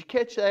strength, did you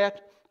catch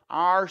that?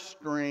 Our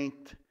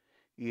strength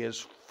is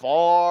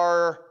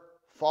far,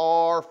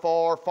 far,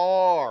 far,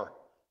 far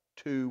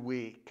too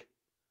weak.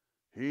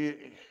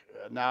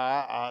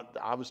 Now,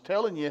 I was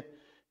telling you,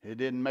 it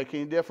didn't make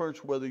any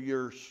difference whether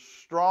you're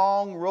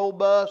strong,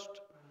 robust,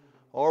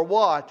 or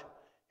what.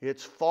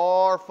 It's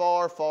far,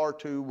 far, far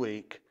too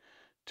weak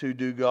to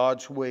do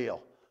God's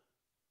will.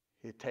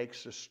 It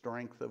takes the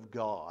strength of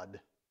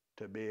God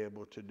to be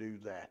able to do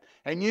that.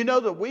 And you know,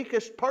 the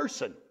weakest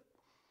person,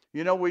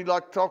 you know, we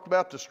like to talk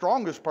about the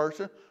strongest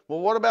person. Well,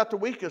 what about the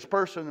weakest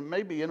person that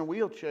may be in a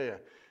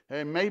wheelchair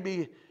and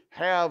maybe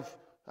have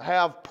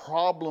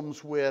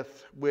problems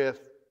with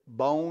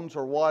bones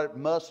or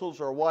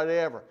muscles or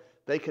whatever?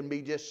 They can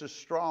be just as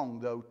strong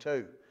though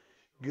too.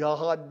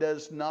 God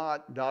is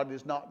not a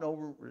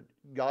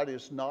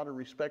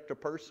respecter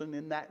of person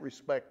in that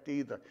respect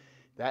either.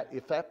 That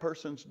if that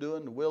person's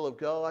doing the will of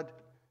God,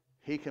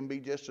 he can be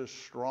just as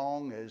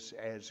strong as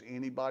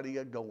anybody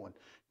going.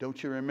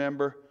 Don't you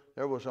remember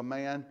there was a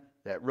man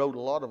that wrote a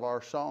lot of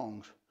our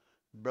songs,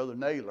 Brother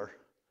Naylor.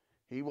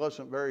 He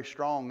wasn't very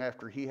strong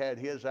after he had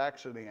his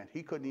accident.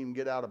 He couldn't even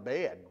get out of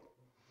bed.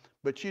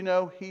 But you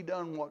know, he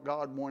done what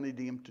God wanted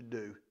him to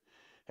do.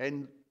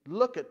 And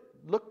look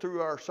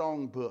through our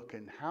song book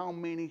and how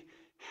many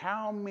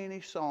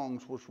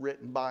songs was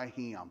written by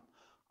him.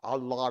 A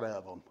lot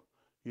of them,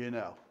 you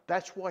know.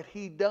 That's what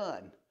he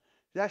done.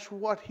 That's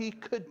what he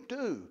could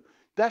do.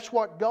 That's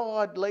what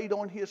God laid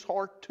on his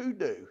heart to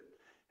do.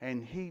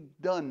 And he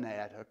done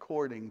that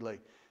accordingly.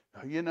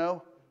 You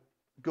know,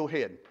 go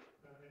ahead. In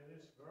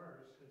this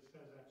verse, it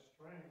says that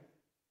strength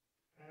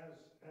has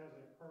a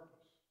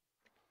purpose.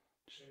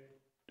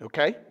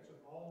 Okay. It's an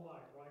all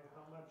might, right?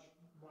 How much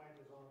might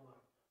is all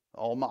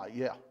might? All might,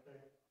 yeah. Okay.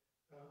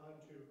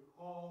 Unto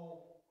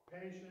all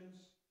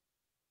patience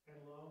and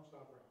long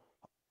suffering.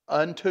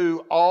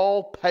 Unto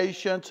all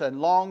patience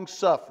and long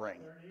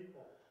suffering. They're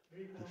equal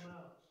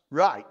amounts.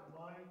 Right.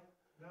 Might,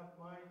 enough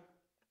might,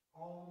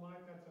 all the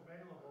might that's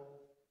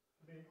available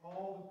to be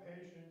all the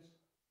patience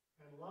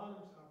and long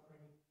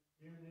suffering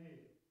you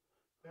need.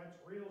 That's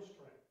real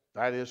strength.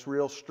 That is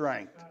real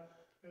strength. It's not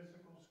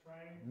physical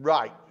strength.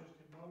 Right. It's not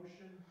just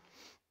emotion.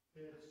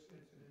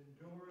 It's an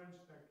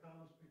endurance that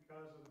comes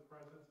because of the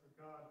presence of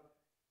God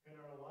in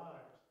our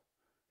lives.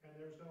 And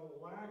there's no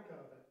lack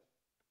of it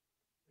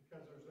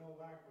because there's no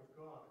lack of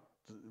God.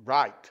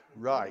 Right, If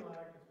right. we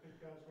lack, it's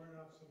because we're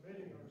not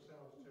submitting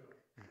ourselves to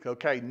it.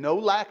 Okay, no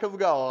lack of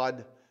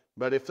God,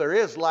 but if there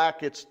is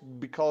lack, it's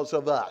because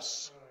of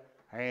us.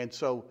 Right. And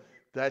so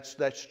that's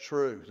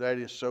true. That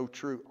is so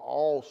true.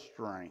 All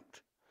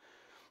strength.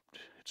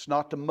 It's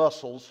not the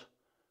muscles.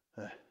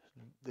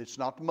 It's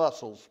not the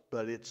muscles,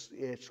 but it's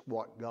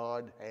what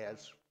God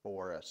has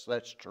for us.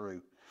 That's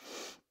true.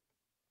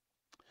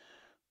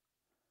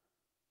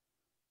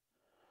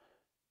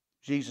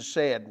 Jesus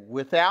said,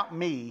 "Without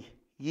me,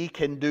 ye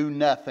can do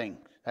nothing."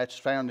 That's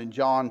found in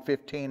John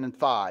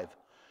 15:5.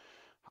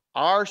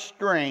 Our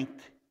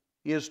strength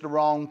is the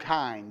wrong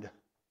kind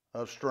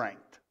of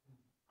strength.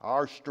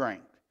 Our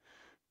strength.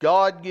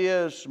 God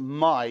gives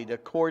might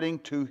according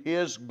to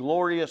His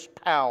glorious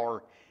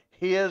power,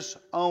 His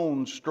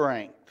own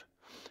strength.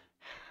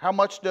 How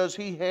much does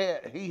He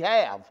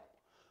have?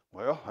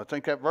 Well, I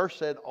think that verse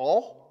said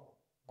all.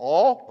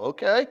 All?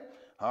 Okay.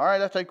 All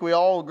right, I think we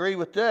all agree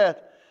with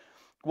that.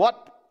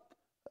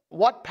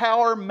 What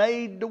power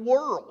made the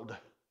world?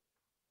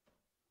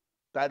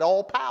 That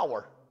all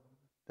power.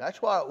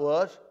 That's what it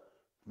was.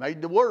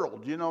 Made the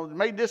world. You know, it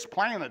made this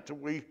planet that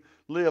we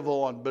live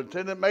on. But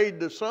then it made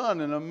the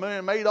sun and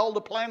it made all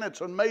the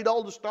planets and made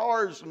all the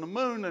stars and the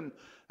moon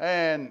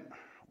and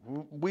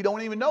we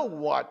don't even know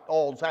what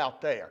all's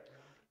out there.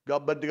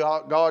 But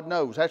God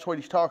knows. That's what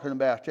He's talking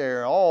about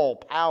there. All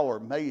power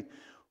made.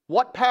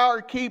 What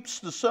power keeps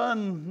the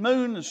sun,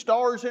 moon, and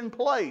stars in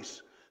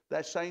place?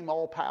 That same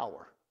all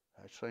power.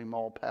 That same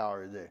all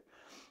power there.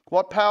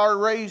 What power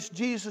raised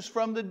Jesus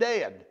from the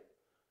dead?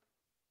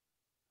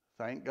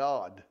 Thank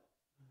God.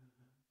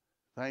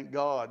 Thank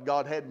God.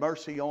 God had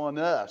mercy on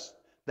us.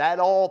 That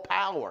all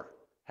power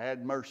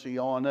had mercy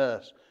on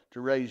us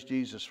to raise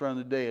Jesus from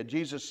the dead.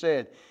 Jesus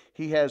said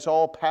He has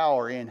all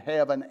power in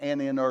heaven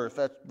and in earth.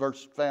 That's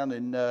verse found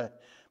in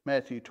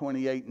Matthew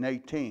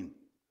 28:18.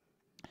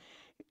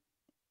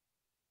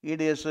 It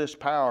is this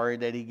power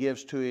that He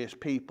gives to His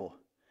people.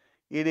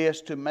 It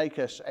is to make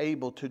us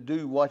able to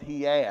do what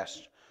He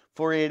asked.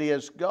 For it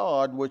is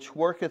God which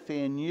worketh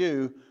in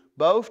you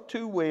both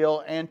to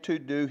will and to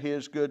do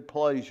His good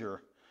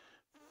pleasure.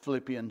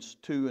 Philippians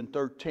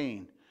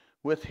 2:13.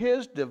 With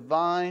His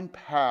divine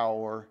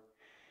power,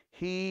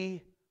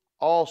 He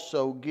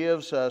also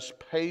gives us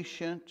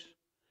patience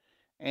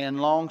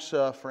and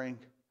long-suffering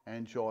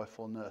and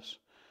joyfulness.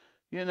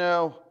 You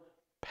know,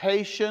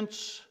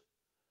 patience.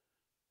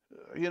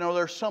 You know,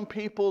 there's some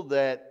people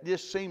that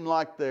just seem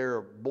like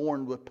they're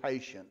born with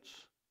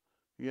patience.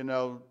 You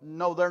know,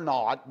 no, they're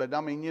not. But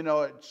I mean, you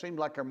know, it seems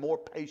like they're more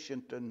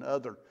patient than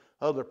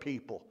other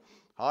people.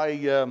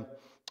 I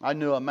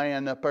knew a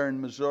man up there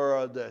in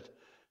Missouri that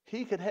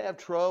he could have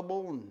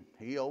trouble, and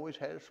he always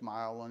had a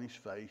smile on his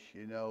face.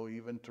 You know,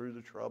 even through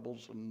the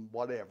troubles and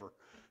whatever.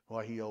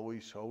 Well, he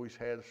always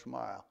had a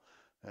smile.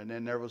 And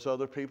then there was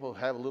other people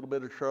that have a little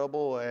bit of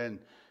trouble, and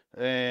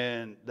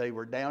they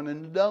were down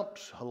in the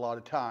dumps a lot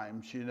of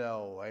times, you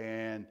know,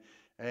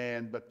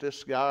 but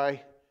this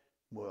guy,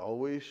 well,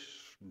 always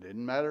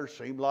didn't matter.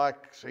 Seemed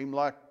like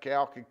a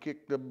cow could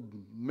kick the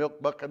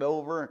milk bucket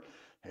over,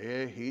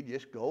 and he'd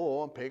just go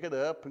on, pick it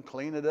up and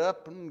clean it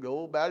up and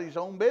go about his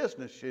own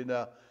business, you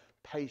know.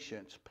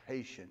 Patience.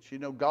 You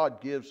know,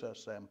 God gives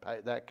us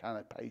that kind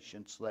of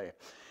patience there.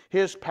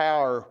 His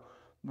power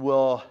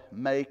will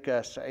make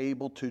us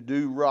able to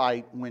do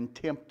right when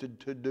tempted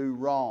to do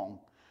wrong.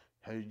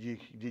 Did you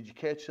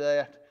catch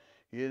that?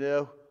 You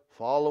know,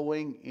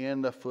 following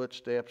in the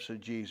footsteps of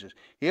Jesus.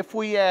 If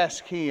we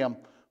ask Him,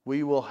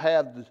 we will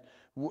have,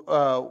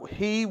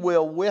 He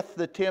will with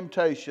the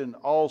temptation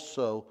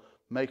also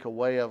make a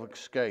way of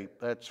escape.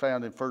 That's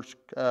found in 1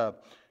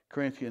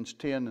 Corinthians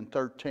 10 and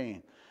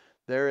 13.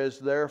 There is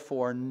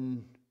therefore,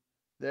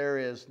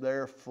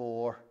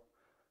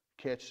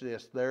 catch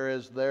this, there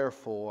is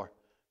therefore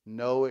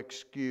no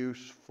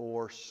excuse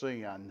for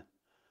sin.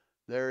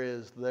 There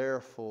is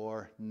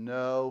therefore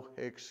no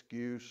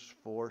excuse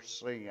for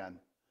sin.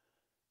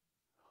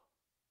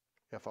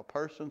 If a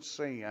person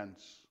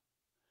sins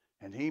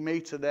and he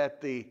meets it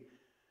at the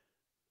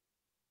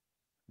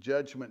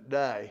judgment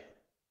day,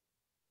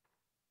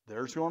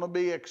 there's going to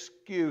be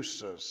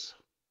excuses.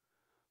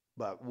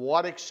 But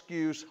what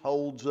excuse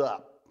holds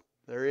up?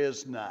 There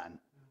is none.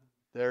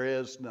 There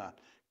is none.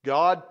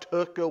 God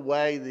took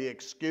away the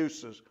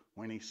excuses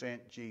when He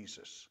sent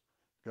Jesus.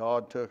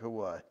 God took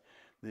away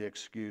the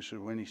excuses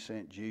when He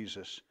sent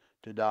Jesus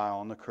to die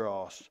on the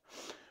cross.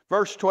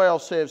 Verse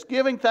 12 says,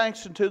 giving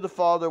thanks unto the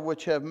Father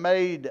which have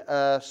made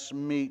us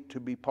meet to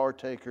be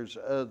partakers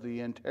of the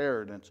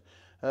inheritance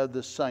of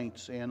the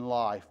saints in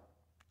light,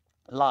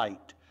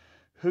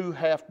 who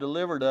hath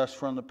delivered us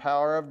from the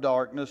power of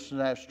darkness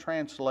and has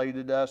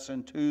translated us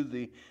into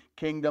the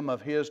kingdom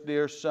of His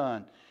dear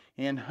Son,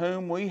 in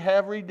whom we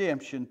have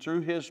redemption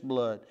through His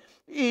blood,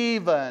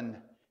 even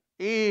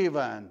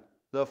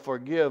the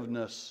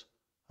forgiveness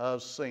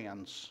of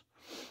sins.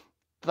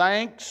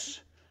 Thanks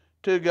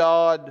to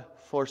God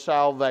for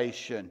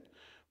salvation.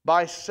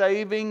 By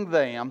saving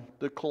them,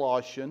 the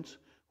Colossians,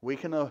 we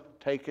can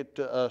take it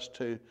to us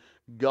too.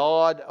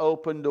 God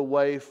opened a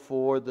way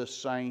for the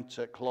saints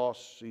at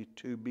Colossae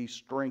to be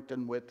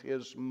strengthened with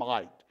His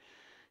might.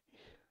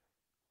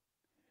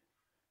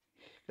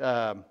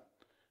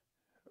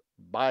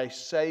 By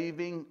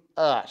saving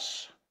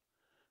us,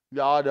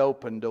 God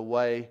opened a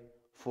way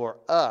for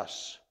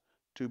us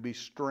to be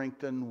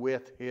strengthened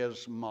with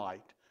His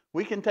might.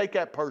 We can take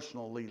that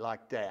personally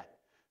like that.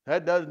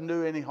 That doesn't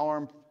do any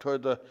harm to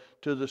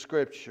the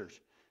Scriptures.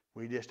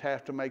 We just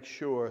have to make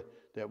sure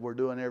that we're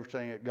doing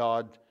everything that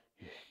God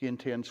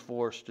intends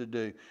for us to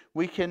do.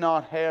 We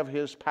cannot have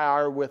His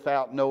power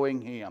without knowing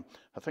Him.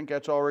 I think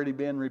that's already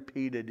been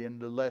repeated in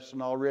the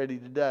lesson already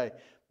today.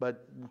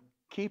 But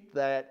keep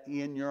that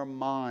in your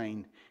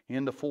mind,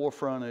 in the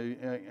forefront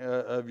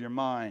of your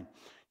mind.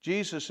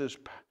 Jesus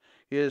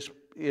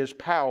is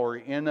power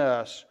in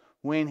us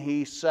when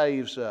He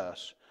saves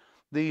us.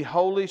 The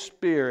Holy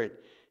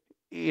Spirit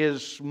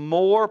is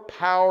more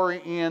power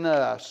in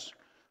us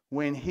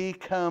when He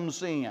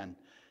comes in.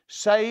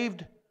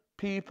 Saved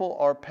people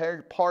are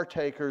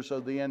partakers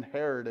of the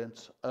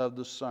inheritance of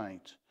the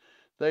saints.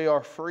 They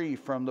are free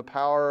from the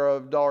power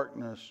of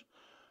darkness,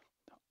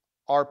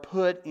 are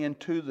put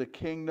into the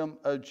kingdom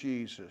of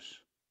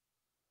Jesus,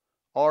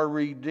 are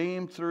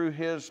redeemed through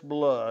His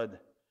blood,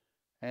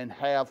 and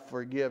have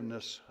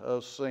forgiveness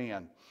of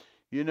sin.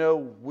 You know,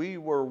 we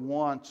were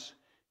once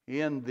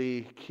in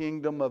the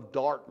kingdom of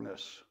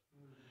darkness.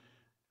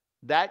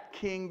 That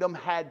kingdom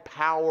had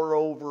power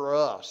over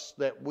us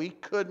that we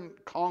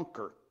couldn't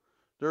conquer.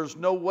 There's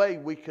no way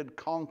we could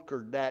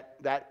conquer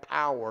that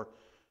power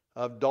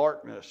of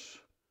darkness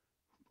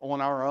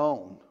on our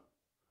own.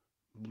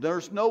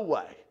 There's no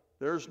way.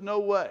 There's no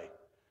way.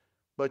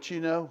 But you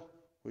know,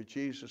 with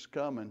Jesus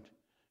coming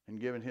and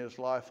giving His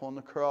life on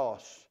the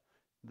cross,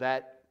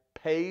 that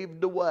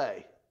paved the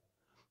way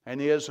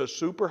and is a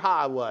super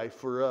highway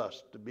for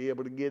us to be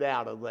able to get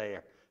out of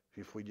there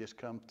if we just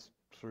come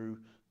through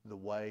the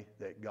way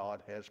that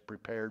God has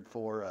prepared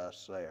for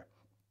us there.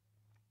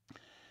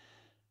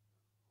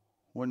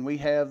 When we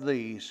have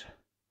these,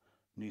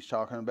 and He's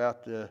talking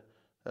about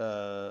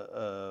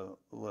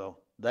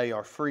they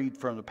are freed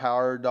from the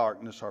power of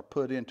darkness, are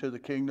put into the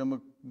kingdom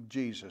of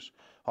Jesus,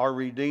 are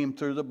redeemed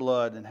through the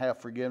blood, and have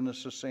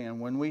forgiveness of sin.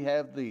 When we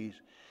have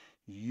these,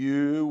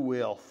 you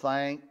will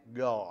thank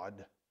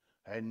God.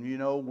 And you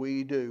know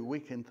we do. We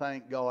can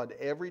thank God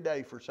every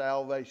day for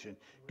salvation.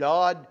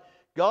 God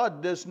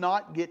does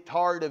not get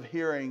tired of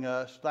hearing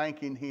us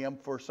thanking Him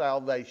for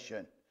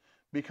salvation,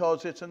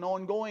 because it's an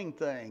ongoing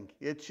thing.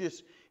 It's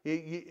just,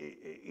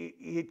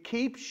 it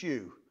keeps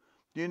you.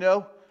 You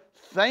know,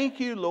 thank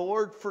you,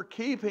 Lord, for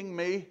keeping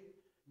me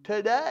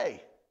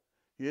today.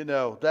 You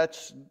know,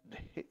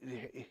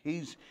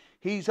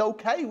 He's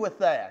okay with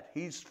that.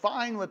 He's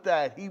fine with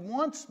that. He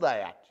wants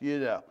that, you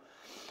know.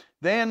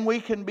 Then we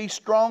can be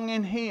strong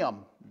in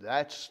Him.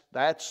 That's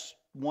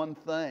one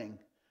thing.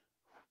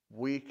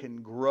 We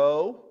can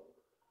grow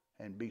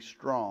and be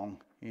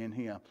strong in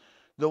Him.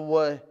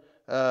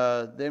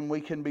 Then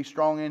we can be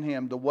strong in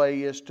Him. The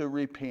way is to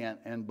repent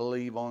and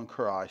believe on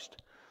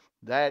Christ.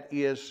 That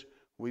is,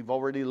 we've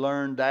already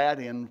learned that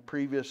in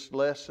previous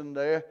lesson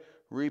there.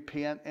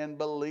 Repent and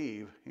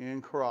believe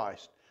in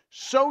Christ,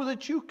 so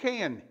that you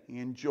can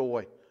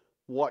enjoy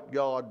what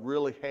God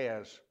really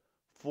has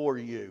for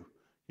you.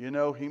 You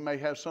know, He may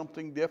have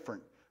something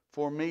different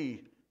for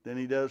me than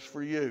He does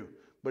for you,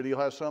 but He'll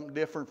have something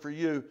different for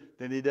you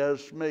than He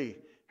does for me.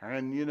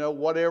 And you know,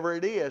 whatever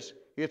it is,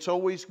 it's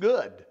always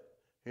good.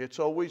 It's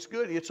always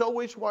good. It's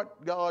always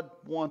what God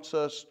wants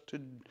us to.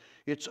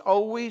 It's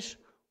always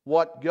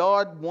what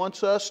God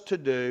wants us to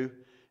do,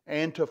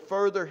 and to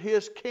further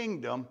His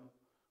kingdom,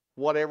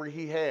 whatever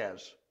He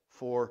has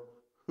for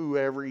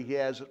whoever He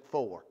has it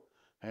for.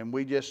 And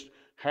we just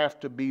have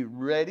to be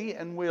ready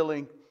and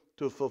willing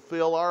to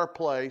fulfill our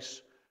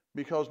place,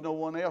 because no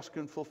one else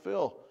can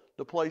fulfill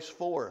the place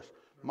for us.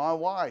 My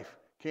wife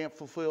can't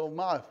fulfill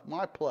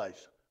my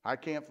place. I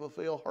can't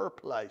fulfill her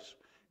place.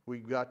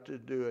 We've got to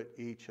do it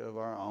each of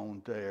our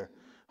own there.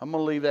 I'm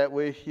going to leave that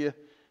with you,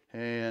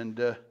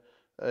 and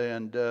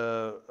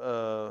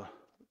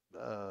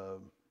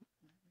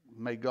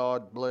may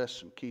God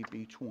bless and keep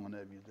each one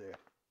of you there.